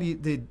apply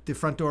to the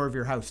front door of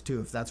your house too,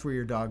 if that's where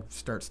your dog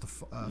starts to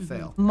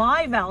fail.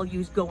 My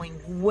value's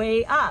going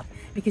way up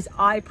because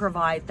I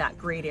provide that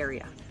great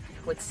area.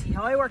 Let's see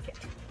how I work it.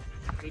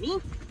 Ready?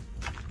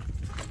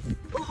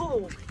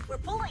 Oh, we're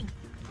pulling.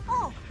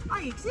 Oh,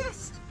 I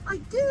exist. I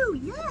do,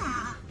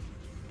 yeah.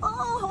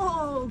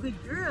 Oh, good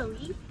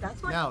girlie.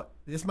 That's what. Now,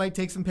 this might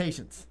take some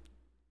patience.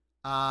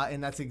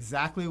 And that's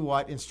exactly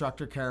what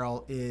Instructor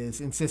Carol is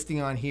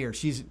insisting on here.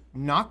 She's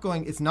not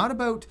going, it's not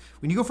about,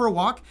 when you go for a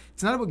walk,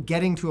 it's not about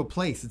getting to a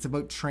place, it's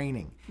about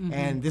training.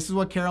 And this is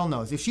what Carol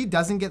knows. If she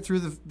doesn't get through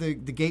the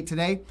gate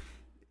today,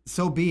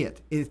 so be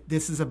it.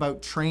 This is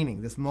about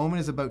training. This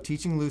moment is about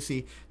teaching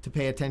Lucy to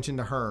pay attention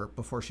to her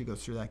before she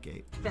goes through that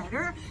gate.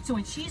 Better. So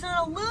when she's on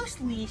a loose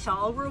leash,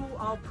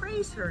 I'll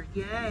praise her.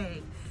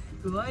 Yay.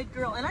 Good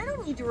girl. And I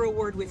don't need to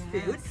reward with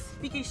food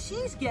because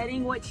she's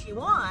getting what she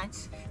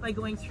wants by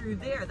going through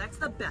there. That's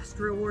the best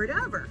reward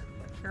ever.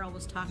 Carol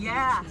was talking.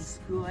 Yes.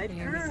 Good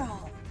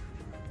girl.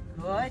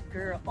 Good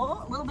girl.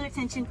 Oh, a little bit of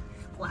tension.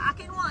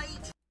 Black and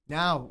white.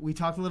 Now, we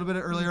talked a little bit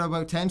earlier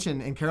about tension,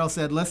 and Carol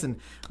said,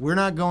 listen, we're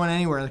not going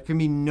anywhere. There can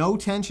be no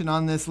tension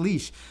on this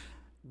leash.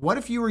 What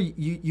if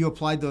you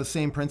applied those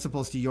same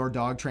principles to your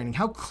dog training?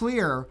 How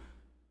clear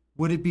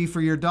would it be for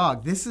your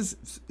dog? This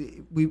is,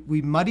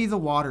 we muddy the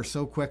water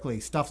so quickly,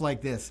 stuff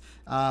like this.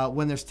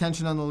 When there's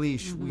tension on the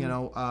leash, you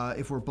know,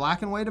 if we're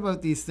black and white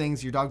about these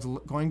things, your dog's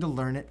going to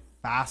learn it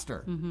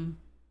faster.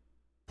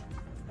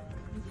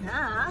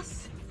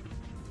 Yes.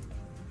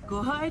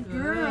 Good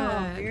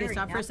girl. Okay,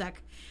 stop for a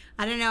sec.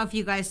 I don't know if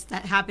you guys,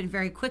 that happened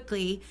very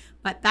quickly,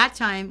 but that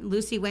time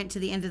Lucy went to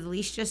the end of the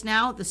leash just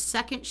now. The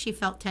second she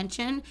felt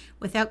tension,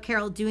 without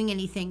Carol doing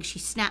anything, she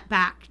snapped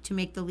back to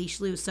make the leash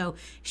loose. So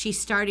she's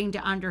starting to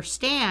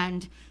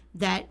understand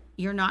that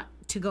you're not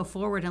to go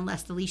forward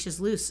unless the leash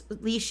is loose.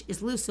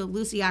 So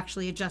Lucy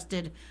actually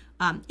adjusted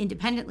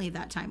independently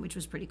that time, which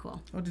was pretty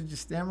cool. Oh, did you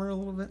stammer a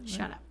little bit?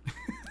 Shut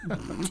up.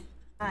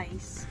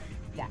 Nice.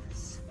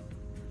 Yes.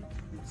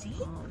 See?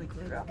 Oh, the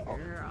good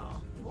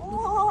girl.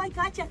 Oh, I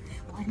gotcha.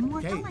 One more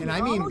Okay, time. and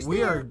I mean, Almost we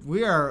there.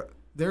 are.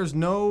 There's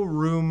no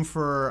room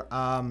for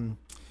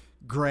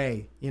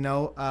gray. You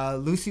know,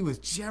 Lucy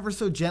was ever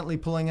so gently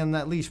pulling on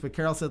that leash, but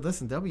Carol said,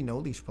 "Listen, there'll be no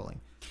leash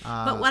pulling."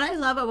 But what I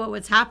love about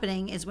what's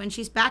happening is when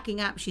she's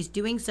backing up, she's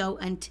doing so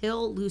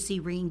until Lucy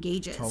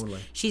re-engages. Totally.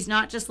 She's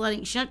not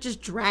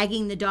just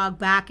dragging the dog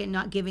back and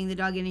not giving the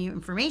dog any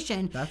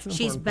information. That's an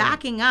She's important point.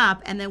 backing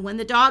up, and then when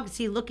the dog is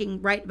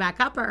looking right back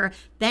up her,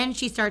 then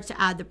she starts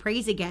to add the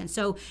praise again.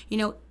 So, you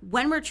know,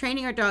 when we're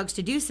training our dogs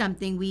to do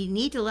something, we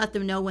need to let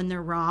them know when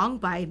they're wrong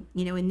by,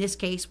 you know, in this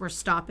case, we're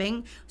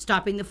stopping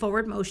the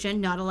forward motion,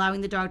 not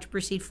allowing the dog to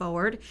proceed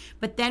forward.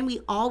 But then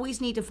we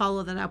always need to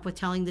follow that up with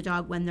telling the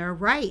dog when they're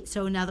right.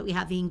 So now that we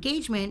have the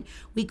engagement,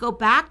 we go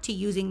back to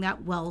using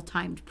that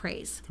well-timed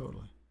praise.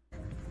 Totally.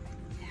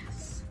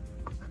 Yes.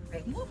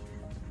 Ready?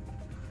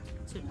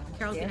 So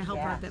Carol's going to help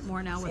her a bit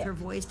more now with her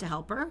voice to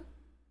help her.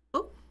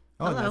 Oh,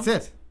 Oh, hello. that's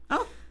it.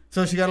 Oh,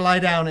 So she got to lie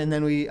down, and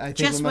then I think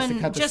just we must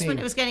have cut the scene. when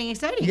it was getting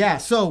exciting. Yeah.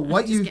 So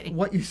what kidding.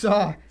 you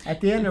saw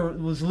at the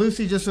end was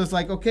Lucy just was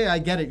like, okay, I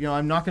get it. You know,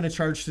 I'm not going to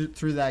charge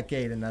through that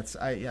gate, and that's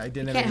I didn't. have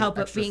Can't any help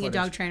but extra being footage. a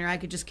dog trainer. I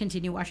could just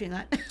continue watching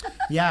that.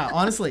 Yeah,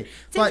 honestly,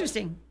 It's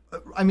interesting.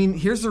 I mean,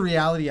 here's the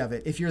reality of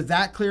it. If you're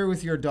that clear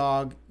with your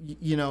dog,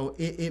 you know,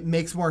 it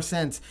makes more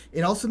sense.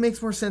 It also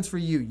makes more sense for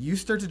you. You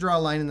start to draw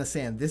a line in the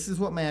sand. This is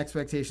what my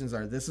expectations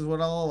are. This is what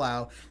I'll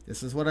allow.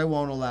 This is what I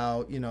won't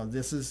allow. You know,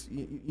 this is,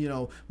 you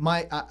know,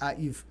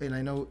 and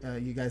I know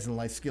you guys in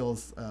life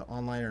skills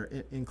online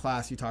or in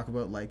class, you talk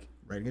about like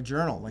writing a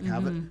journal, like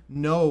have it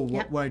know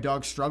what my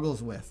dog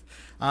struggles with.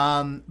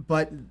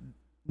 But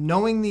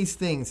knowing these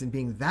things and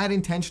being that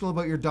intentional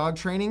about your dog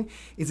training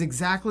is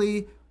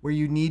exactly where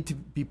you need to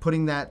be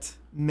putting that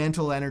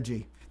mental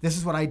energy. This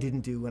is what I didn't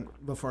do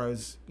before I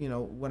was, you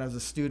know, when I was a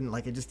student.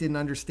 Like I just didn't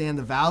understand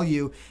the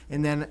value.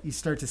 And then you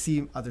start to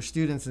see other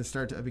students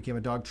and I became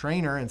a dog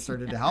trainer and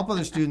started to help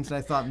other students. And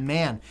I thought,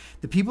 man,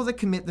 the people that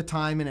commit the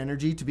time and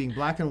energy to being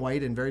black and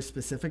white and very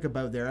specific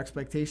about their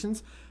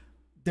expectations,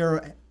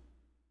 they're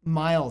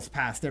miles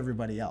past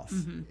everybody else.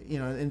 You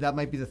know, and that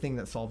might be the thing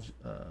that solves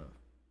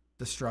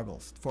the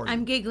struggles for you.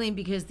 I'm giggling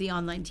because the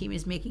online team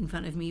is making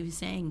fun of me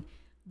saying,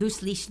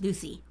 loose leash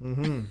Lucy.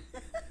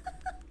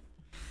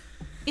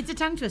 It's a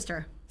tongue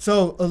twister.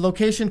 So a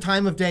location,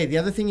 time of day. The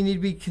other thing you need to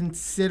be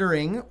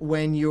considering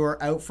when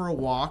you're out for a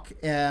walk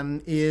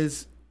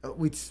is,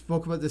 we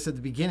spoke about this at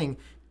the beginning,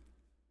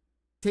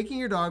 taking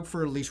your dog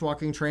for leash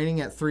walking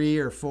training at 3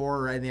 or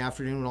 4 in the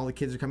afternoon when all the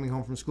kids are coming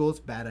home from school, it's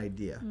a bad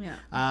idea. Yeah.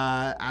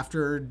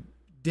 After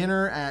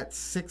dinner at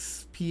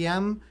 6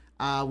 p.m.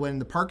 When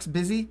the park's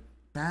busy,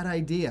 bad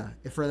idea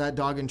for that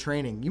dog in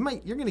training.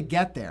 You're going to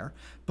get there,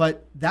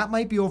 but that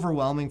might be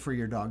overwhelming for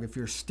your dog. If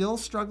you're still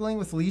struggling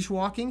with leash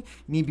walking,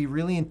 you need to be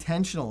really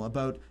intentional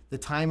about the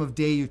time of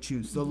day you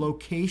choose, the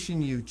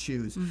location you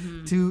choose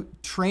to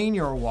train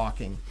your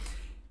walking.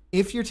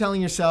 If you're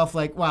telling yourself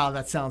like, wow,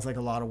 that sounds like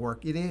a lot of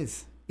work, it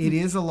is. It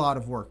is a lot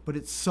of work, but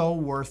it's so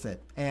worth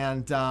it.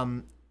 And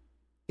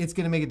it's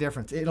going to make a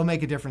difference. It'll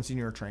make a difference in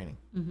your training.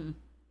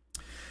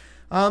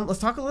 Let's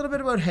talk a little bit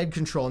about head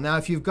control. Now,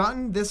 if you've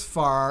gotten this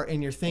far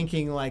and you're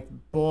thinking like,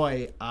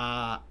 boy,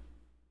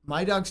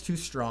 my dog's too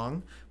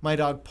strong, my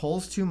dog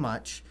pulls too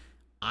much,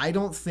 I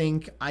don't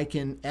think I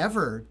can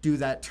ever do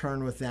that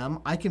turn with them.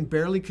 I can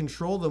barely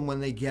control them when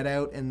they get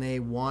out and they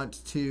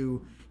want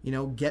to, you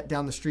know, get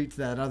down the street to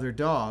that other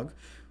dog.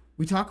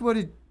 We talk about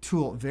a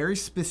tool, very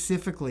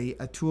specifically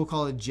a tool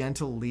called a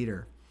gentle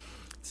leader.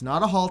 It's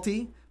not a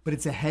halty, but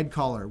it's a head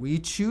collar. We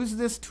choose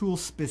this tool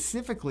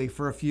specifically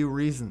for a few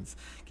reasons.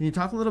 Can you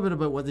talk a little bit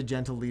about what the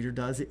gentle leader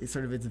does? It's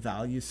sort of its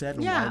value set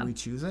and why we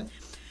choose it?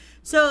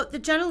 So the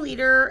gentle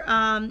leader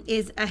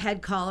is a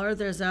head collar.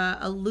 There's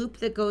a loop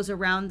that goes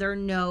around their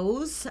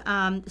nose,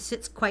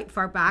 sits quite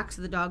far back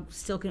so the dog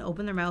still can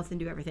open their mouth and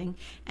do everything.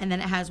 And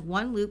then it has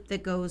one loop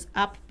that goes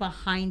up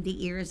behind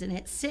the ears, and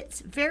it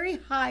sits very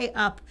high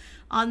up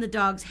on the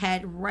dog's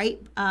head, right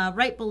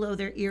below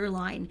their ear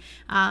line,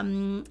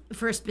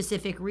 for a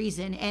specific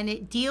reason. And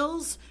it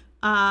deals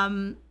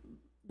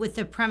with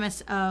the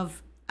premise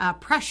of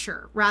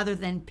pressure rather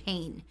than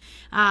pain.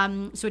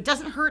 So it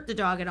doesn't hurt the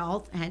dog at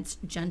all, hence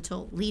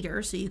gentle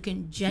leader, so you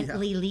can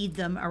gently lead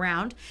them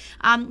around.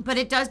 But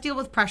it does deal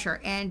with pressure.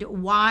 And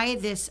why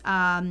this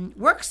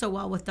works so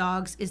well with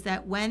dogs is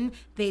that when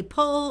they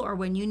pull or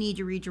when you need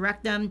to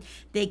redirect them,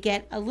 they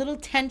get a little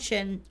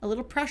tension, a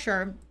little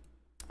pressure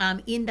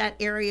in that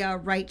area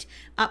right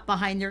up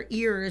behind their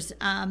ears,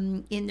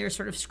 in their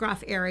sort of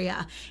scruff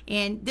area.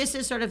 And this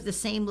is sort of the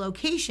same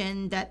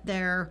location that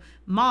their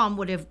mom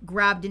would have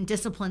grabbed and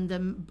disciplined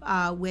them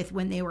with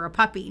when they were a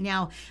puppy.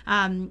 Now,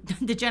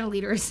 the gentle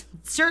leader is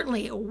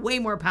certainly way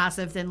more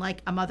passive than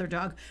like a mother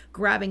dog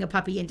grabbing a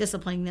puppy and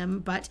disciplining them,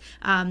 but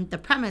the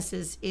premise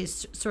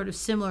is sort of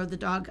similar. The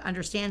dog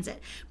understands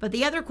it. But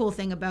the other cool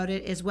thing about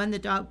it is when the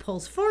dog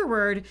pulls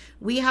forward,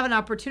 we have an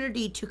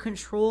opportunity to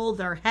control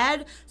their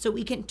head so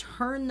we can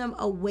turn them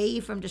away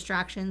from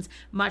distractions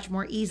much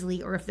more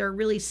easily. Or if they're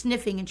really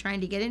sniffing and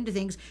trying to get into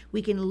things,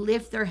 we can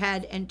lift their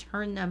head and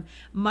turn them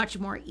much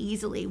more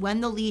easily.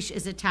 When the leash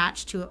is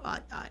attached to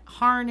a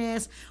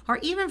harness, or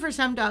even for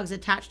some dogs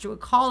attached to a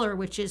collar,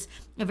 which is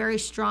a very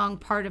strong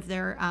part of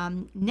their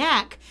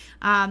neck,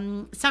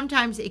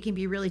 sometimes it can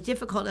be really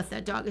difficult if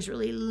that dog is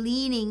really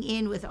leaning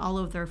in with all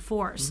of their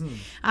force.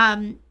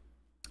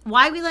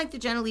 Why we like the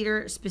gentle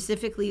leader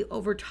specifically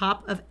over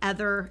top of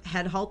other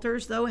head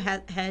halters, though,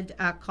 head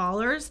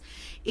collars,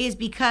 is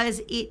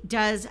because it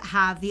does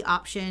have the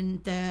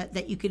option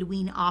that you could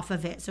wean off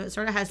of it. So it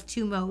sort of has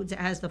two modes. It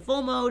has the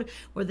full mode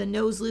where the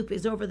nose loop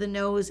is over the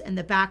nose and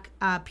the back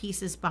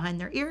piece is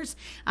behind their ears.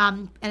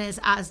 And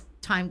as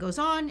time goes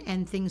on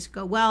and things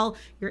go well,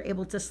 you're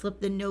able to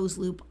slip the nose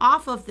loop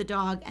off of the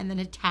dog and then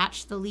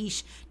attach the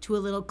leash to a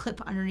little clip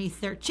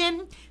underneath their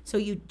chin. So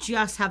you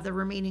just have the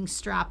remaining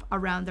strap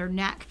around their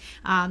neck,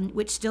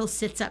 which still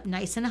sits up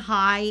nice and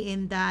high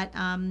in that,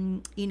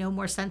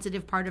 more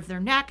sensitive part of their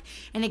neck.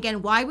 And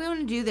again, why we want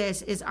to do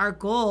this is our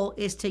goal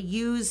is to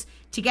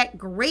get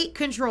great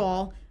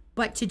control,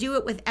 but to do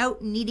it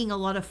without needing a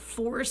lot of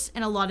force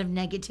and a lot of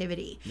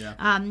negativity.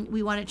 Yeah.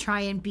 We want to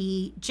try and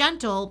be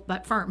gentle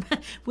but firm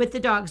with the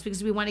dogs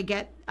because we want to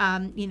get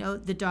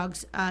the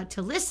dogs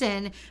to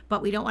listen,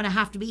 but we don't want to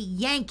have to be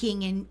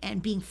yanking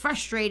and being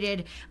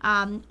frustrated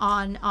on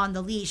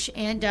the leash.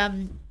 And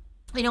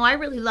I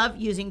really love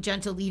using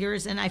gentle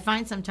leaders, and I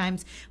find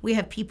sometimes we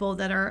have people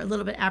that are a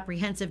little bit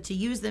apprehensive to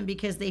use them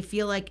because they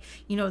feel like,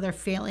 they're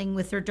failing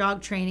with their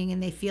dog training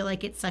and they feel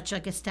like it's such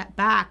like a step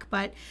back.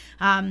 But,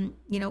 Kale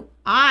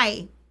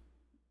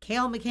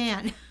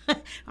McCann,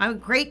 I'm a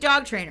great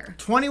dog trainer.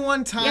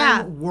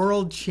 21-time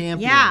world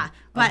champion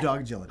of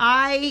dog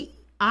agility.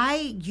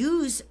 I've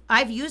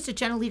used a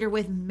gentle leader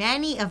with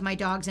many of my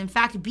dogs. In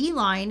fact,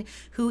 Beeline,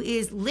 who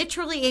is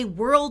literally a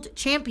world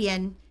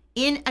champion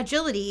in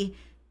agility,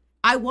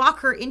 I walk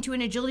her into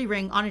an agility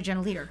ring on a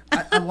gentle leader.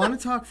 I want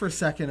to talk for a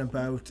second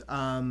about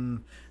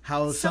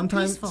how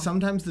sometimes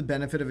the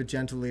benefit of a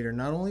gentle leader,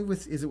 not only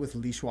is it with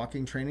leash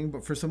walking training,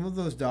 but for some of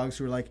those dogs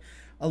who are like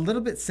a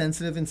little bit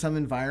sensitive in some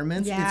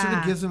environments, it sort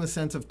of gives them a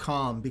sense of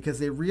calm because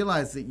they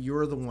realize that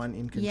you're the one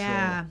in control.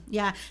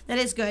 Yeah, that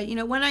is good.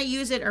 When I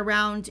use it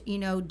around,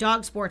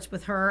 dog sports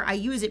with her, I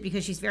use it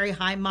because she's very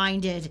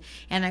high-minded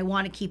and I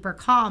want to keep her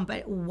calm.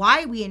 But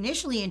why we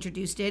initially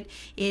introduced it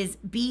is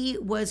Bee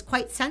was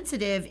quite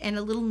sensitive and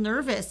a little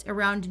nervous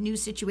around new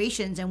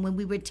situations. And when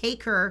we would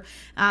take her,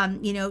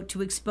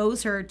 to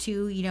expose her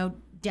to,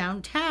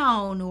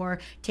 downtown or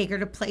take her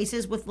to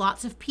places with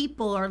lots of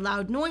people or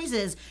loud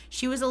noises,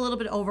 she was a little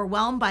bit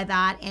overwhelmed by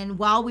that. And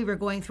while we were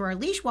going through our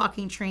leash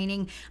walking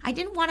training, I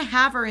didn't want to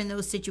have her in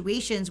those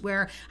situations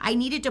where I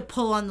needed to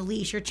pull on the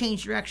leash or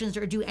change directions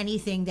or do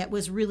anything that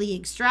was really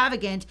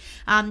extravagant,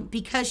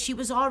 because she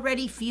was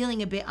already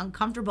feeling a bit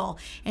uncomfortable.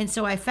 And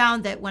so I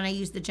found that when I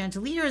used the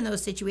gentle leader in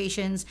those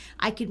situations,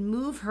 I could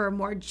move her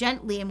more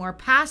gently and more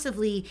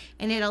passively,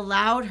 and it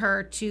allowed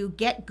her to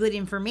get good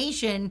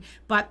information,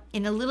 but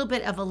in a little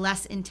bit of a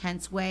less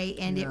intense way,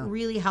 and it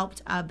really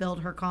helped build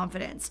her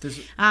confidence.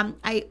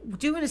 I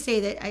do want to say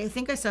that I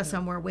think I saw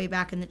somewhere way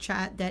back in the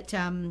chat that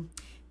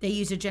they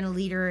use a gentle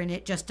leader and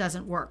it just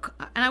doesn't work.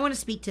 And I want to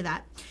speak to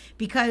that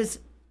because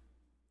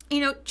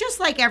just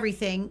like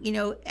everything,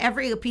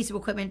 every piece of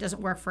equipment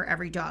doesn't work for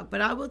every dog. But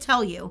I will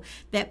tell you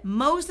that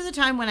most of the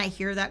time when I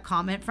hear that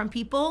comment from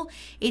people,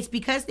 it's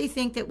because they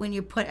think that when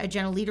you put a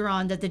gentle leader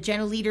on, that the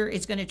gentle leader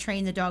is going to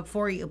train the dog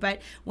for you.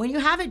 But when you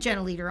have a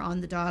gentle leader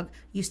on the dog,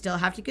 you still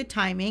have to have good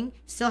timing.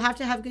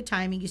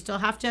 You still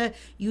have to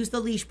use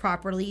the leash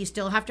properly. You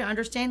still have to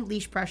understand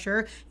leash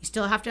pressure. You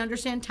still have to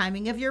understand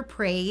timing of your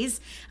praise.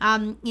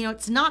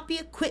 It's not the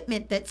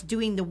equipment that's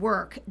doing the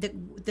work.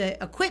 The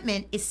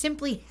equipment is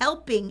simply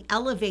helping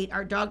elevate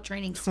our dog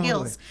training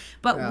skills,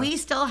 but we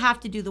still have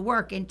to do the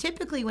work. And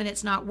typically when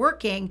it's not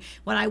working,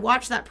 when I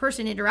watch that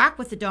person interact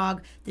with the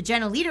dog, the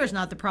gentle leader is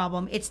not the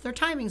problem. It's their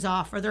timing's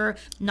off, or they're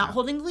not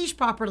holding the leash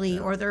properly,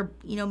 or they're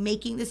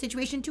making the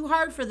situation too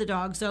hard for the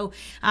dog. So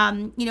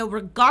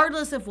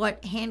regardless of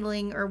what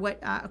handling or what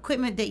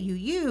equipment that you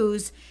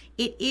use,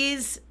 it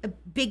is a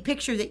big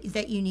picture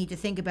that you need to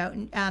think about.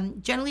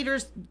 Gentle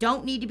leaders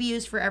don't need to be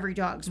used for every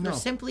dog. So we're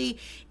simply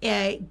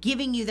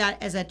giving you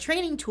that as a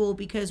training tool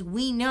because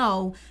we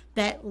know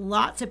that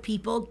lots of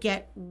people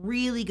get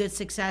really good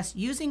success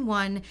using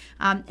one.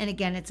 And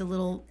again, it's a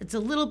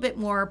little bit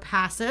more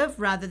passive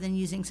rather than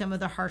using some of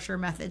the harsher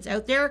methods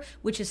out there,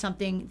 which is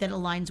something that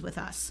aligns with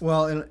us.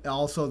 Well, and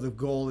also the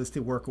goal is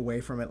to work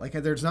away from it. Like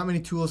there's not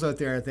many tools out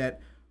there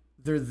that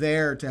they're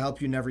there to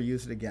help you never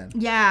use it again.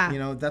 Yeah. You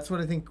know, that's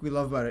what I think we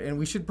love about it. And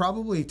we should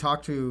probably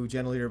talk to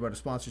Gentle Leader about a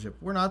sponsorship.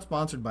 We're not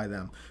sponsored by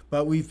them,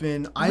 but we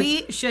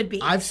should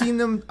be. I've seen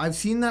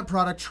that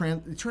product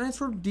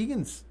transfer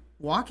Deegan's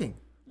walking.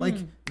 Like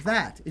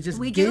that. It just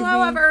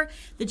however,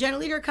 the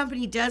Gentle Leader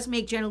company does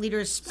make Gentle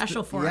Leaders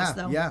special for us,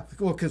 though. Yeah,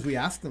 well, because we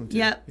asked them to.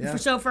 Yeah.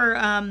 So for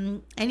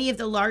any of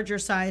the larger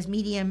size,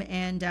 medium,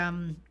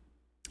 and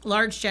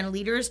large Gentle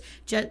Leaders,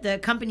 the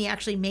company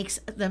actually makes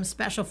them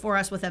special for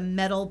us with a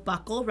metal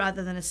buckle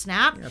rather than a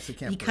snap,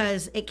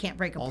 it can't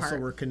break apart. Also,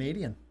 we're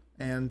Canadian,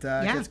 and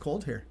it gets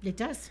cold here. It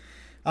does.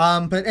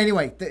 But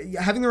anyway,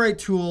 having the right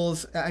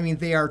tools, I mean,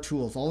 they are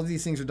tools. All of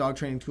these things are dog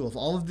training tools.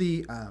 All of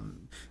the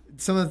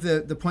some of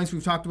the points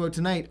we've talked about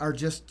tonight are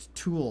just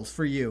tools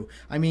for you.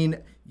 I mean,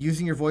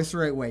 using your voice the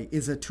right way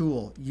is a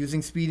tool.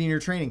 Using speed in your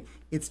training,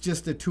 it's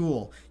just a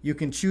tool. You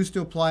can choose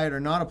to apply it or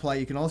not apply it.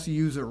 You can also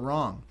use it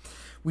wrong.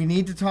 We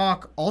need to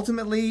talk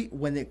ultimately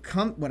when it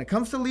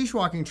comes to leash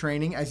walking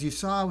training. As you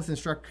saw with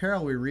instructor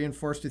Carol, we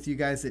reinforced with you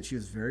guys that she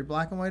was very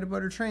black and white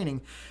about her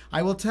training.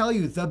 I will tell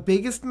you, the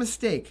biggest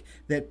mistake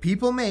that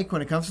people make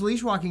when it comes to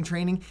leash walking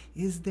training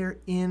is they're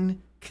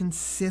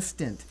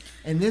inconsistent.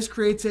 And this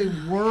creates a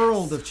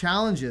world of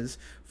challenges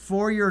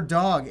for your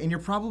dog. And you're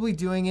probably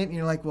doing it and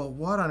you're like, well,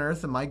 what on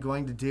earth am I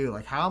going to do?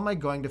 Like, how am I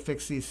going to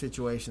fix these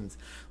situations?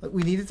 Like,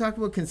 we need to talk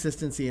about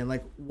consistency and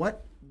like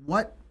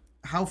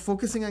how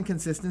focusing on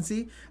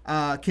consistency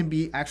can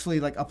be actually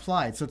like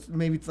applied. So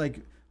maybe it's like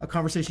a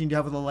conversation you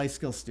have with a life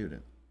skills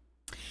student.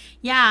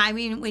 Yeah, I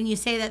mean, when you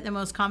say that, the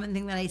most common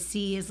thing that I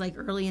see is like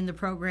early in the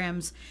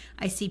programs,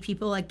 I see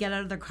people like get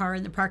out of their car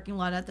in the parking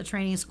lot at the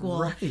training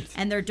school, right,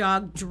 and their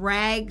dog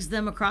drags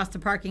them across the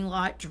parking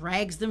lot,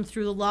 drags them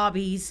through the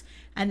lobbies,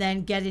 and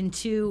then get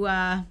into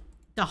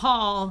the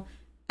hall.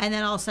 And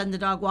then all of a sudden the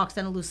dog walks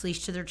on a loose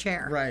leash to their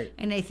chair. Right.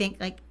 And I think,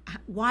 like,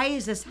 why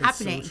is this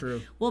happening? It's so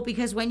true. Well,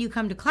 because when you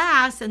come to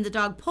class and the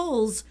dog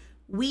pulls,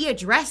 we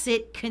address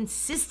it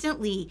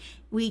consistently.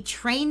 We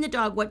train the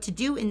dog what to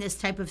do in this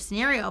type of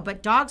scenario,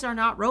 but dogs are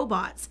not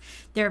robots.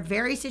 They're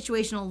very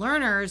situational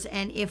learners,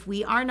 and if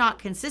we are not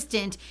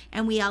consistent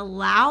and we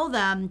allow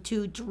them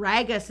to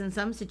drag us in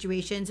some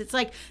situations, it's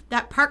like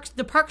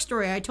the park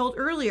story I told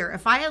earlier.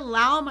 If I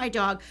allow my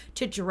dog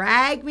to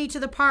drag me to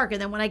the park,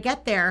 and then when I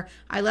get there,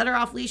 I let her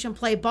off leash and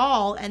play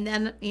ball, and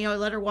then I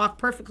let her walk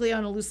perfectly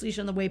on a loose leash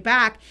on the way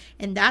back,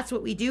 and that's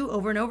what we do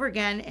over and over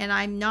again, and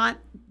I'm not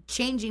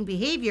changing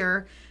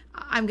behavior,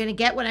 I'm going to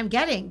get what I'm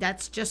getting.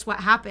 That's just what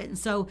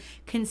happens. So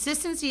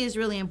consistency is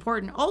really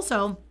important.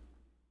 Also,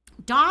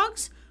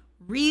 dogs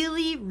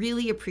really,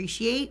 really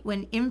appreciate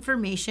when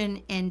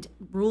information and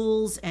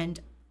rules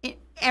and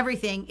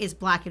everything is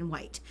black and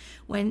white.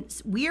 When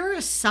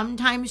we're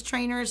sometimes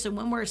trainers, and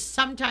when we're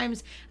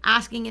sometimes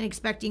asking and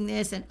expecting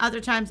this, and other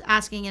times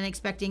asking and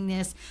expecting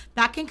this,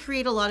 that can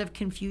create a lot of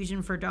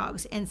confusion for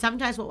dogs. And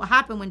sometimes what will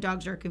happen when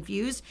dogs are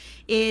confused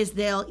is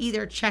they'll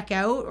either check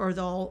out or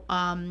they'll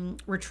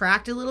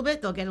retract a little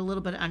bit. They'll get a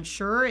little bit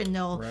unsure, and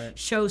they'll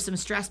show some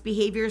stress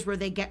behaviors where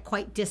they get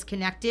quite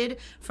disconnected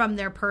from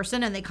their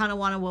person, and they kind of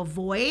want to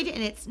avoid.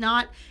 And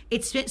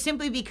it's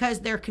simply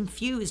because they're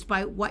confused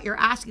by what you're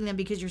asking them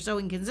because you're so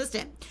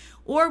inconsistent.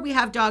 Or we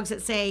have dogs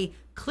that say,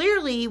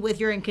 clearly with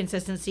your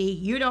inconsistency,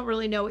 you don't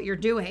really know what you're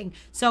doing,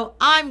 so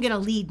I'm going to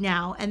lead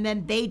now. And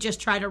then they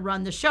just try to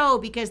run the show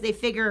because they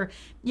figure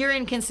you're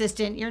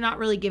inconsistent, you're not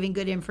really giving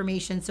good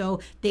information, so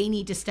they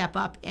need to step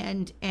up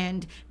and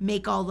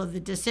make all of the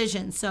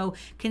decisions. So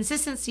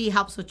consistency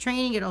helps with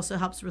training. It also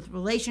helps with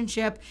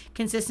relationship.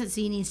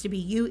 Consistency needs to be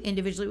you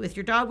individually with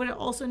your dog, but it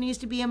also needs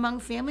to be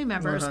among family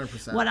members.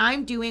 100%. What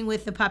I'm doing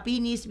with the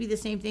puppy needs to be the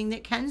same thing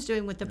that Ken's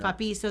doing with the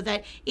puppy, so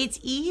that it's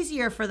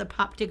easier for the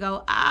pup to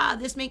go,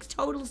 this makes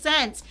total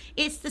sense.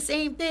 It's the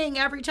same thing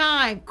every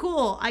time.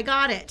 Cool, I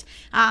got it.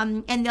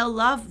 And they'll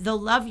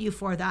love you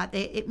for that.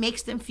 It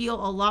makes them feel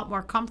a lot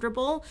more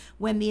comfortable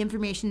when the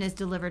information is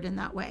delivered in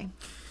that way.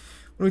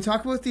 When we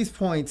talk about these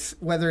points,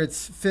 whether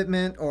it's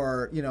fitment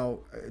or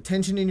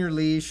tension in your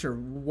leash, or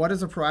what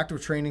does a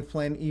proactive training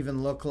plan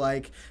even look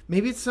like?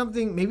 Maybe it's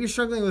something. Maybe you're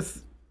struggling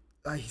with.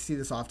 I see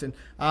this often.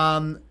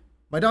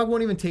 My dog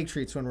won't even take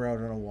treats when we're out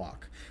on a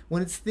walk.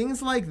 When it's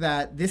things like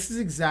that, this is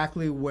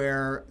exactly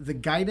where the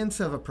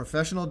guidance of a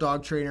professional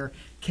dog trainer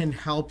can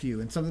help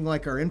you. And something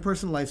like our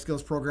in-person life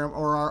skills program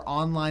or our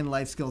online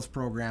life skills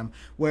program,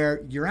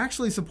 where you're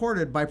actually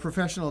supported by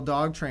professional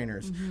dog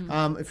trainers.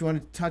 Mm-hmm. If you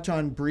want to touch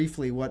on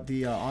briefly what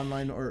the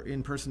online or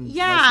in-person life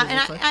skills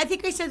looks like. I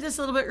think I said this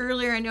a little bit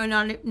earlier. I know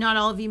not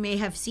all of you may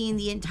have seen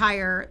the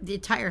entire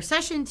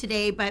session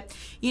today, but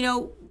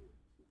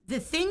the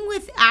thing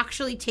with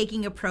actually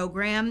taking a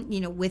program,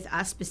 with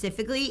us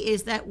specifically,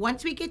 is that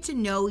once we get to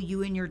know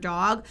you and your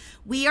dog,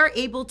 we are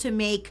able to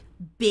make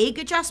big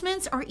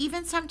adjustments or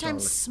even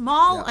sometimes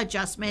small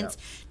adjustments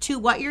to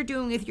what you're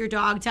doing with your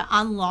dog to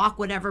unlock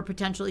whatever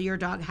potential your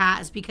dog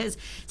has. Because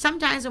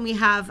sometimes when we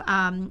have,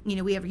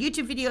 we have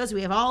YouTube videos,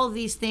 we have all of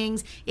these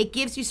things, it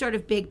gives you sort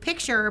of big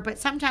picture, but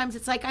sometimes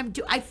it's like,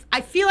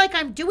 I feel like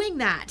I'm doing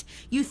that.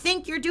 You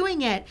think you're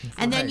doing it,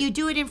 and then you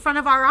do it in front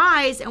of our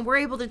eyes, and we're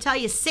able to tell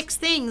you 6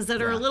 things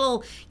that are a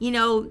little,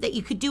 that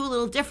you could do a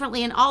little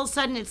differently, and all of a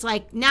sudden it's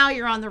like, now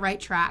you're on the right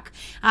track.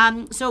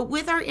 So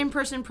with our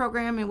in-person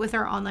program and with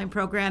our online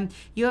program,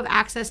 you have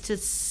access to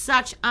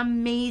such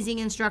amazing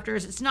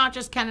instructors. It's not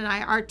just Ken and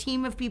I. Our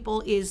team of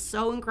people is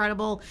so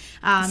incredible.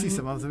 I see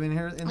some of them in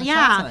here in the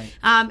chat tonight.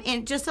 And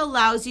it just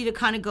allows you to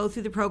kind of go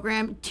through the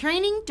program.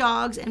 Training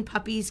dogs and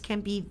puppies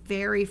can be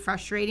very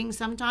frustrating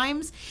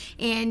sometimes.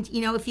 And,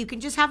 if you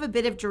can just have a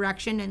bit of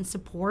direction and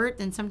support,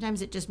 then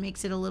sometimes it just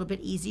makes it a little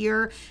bit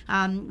easier.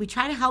 We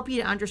try to help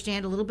you to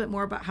understand a little bit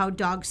more about how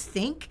dogs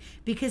think,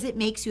 because it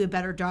makes you a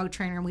better dog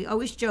trainer. And we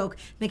always joke,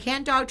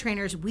 McCann dog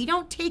trainers, we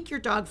don't take your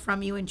dog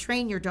from you and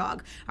train your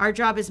dog. Our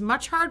job is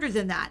much harder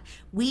than that.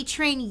 We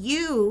train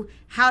you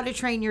how to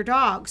train your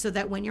dog so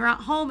that when you're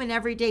at home in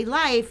everyday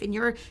life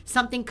and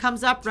something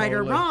comes up right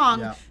or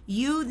wrong,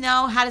 you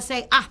know how to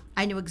say,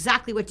 I know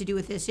exactly what to do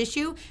with this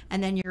issue,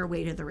 and then you're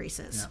away to the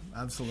races.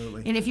 Yeah,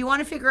 absolutely. And if you want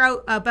to figure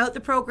out about the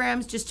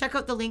programs, just check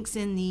out the links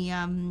in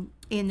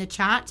the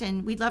chat,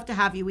 and we'd love to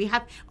have you. We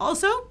have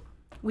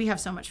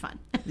so much fun.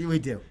 We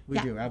do,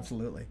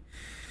 absolutely.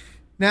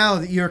 Now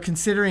that you're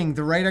considering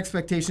the right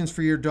expectations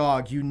for your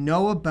dog, you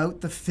know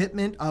about the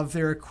fitment of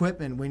their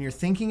equipment. When you're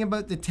thinking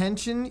about the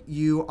tension,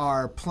 you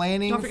are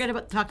planning. Don't forget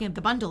about talking about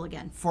the bundle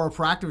again. For a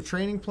proactive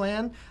training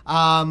plan.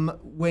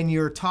 When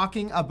you're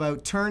talking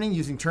about turning,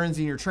 using turns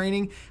in your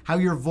training, how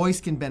your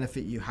voice can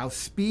benefit you, how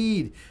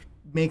speed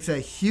makes a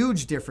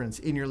huge difference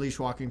in your leash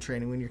walking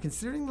training. When you're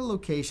considering the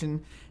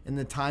location and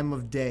the time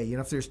of day,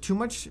 if there's too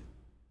much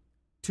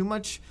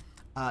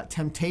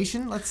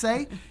temptation, let's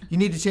say, you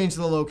need to change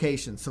the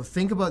location. So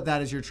think about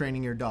that as you're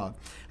training your dog.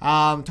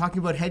 Talking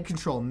about head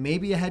control,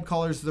 maybe a head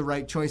collar is the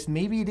right choice.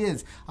 Maybe it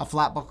is a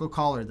flat buckle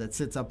collar that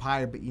sits up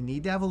higher, but you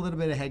need to have a little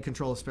bit of head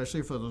control,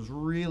 especially for those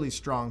really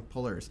strong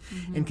pullers.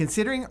 And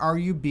considering, are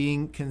you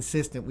being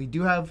consistent? We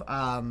do have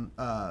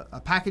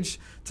a package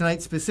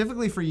tonight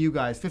specifically for you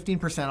guys,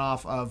 15%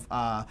 off of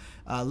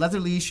leather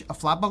leash, a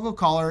flat buckle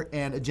collar,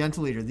 and a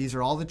gentle leader. These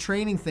are all the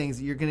training things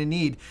that you're going to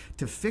need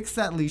to fix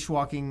that leash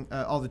walking,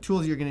 all the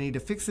tools you're going to need to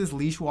fix this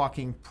leash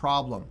walking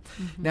problem.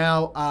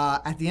 Now,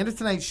 at the end of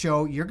tonight's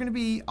show, you're going to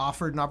be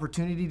offered an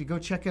opportunity to go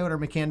check out our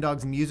McCann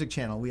Dogs music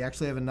channel. We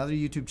actually have another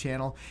YouTube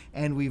channel,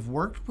 and we've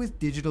worked with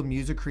digital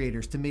music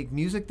creators to make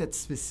music that's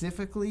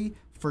specifically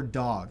for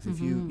dogs. If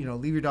you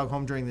leave your dog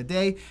home during the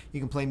day, you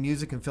can play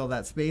music and fill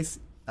that space.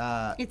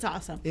 It's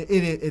awesome.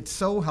 It's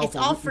so helpful.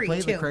 It's all free,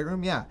 play too. In the crate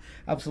room. Yeah,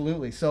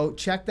 absolutely. So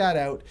check that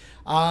out.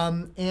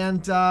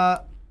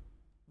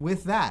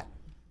 With that,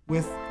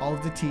 with all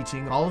of the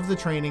teaching, all of the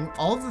training,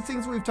 all of the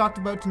things we've talked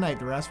about tonight,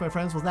 the rest, my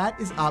friends, well, that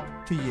is up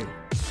to you.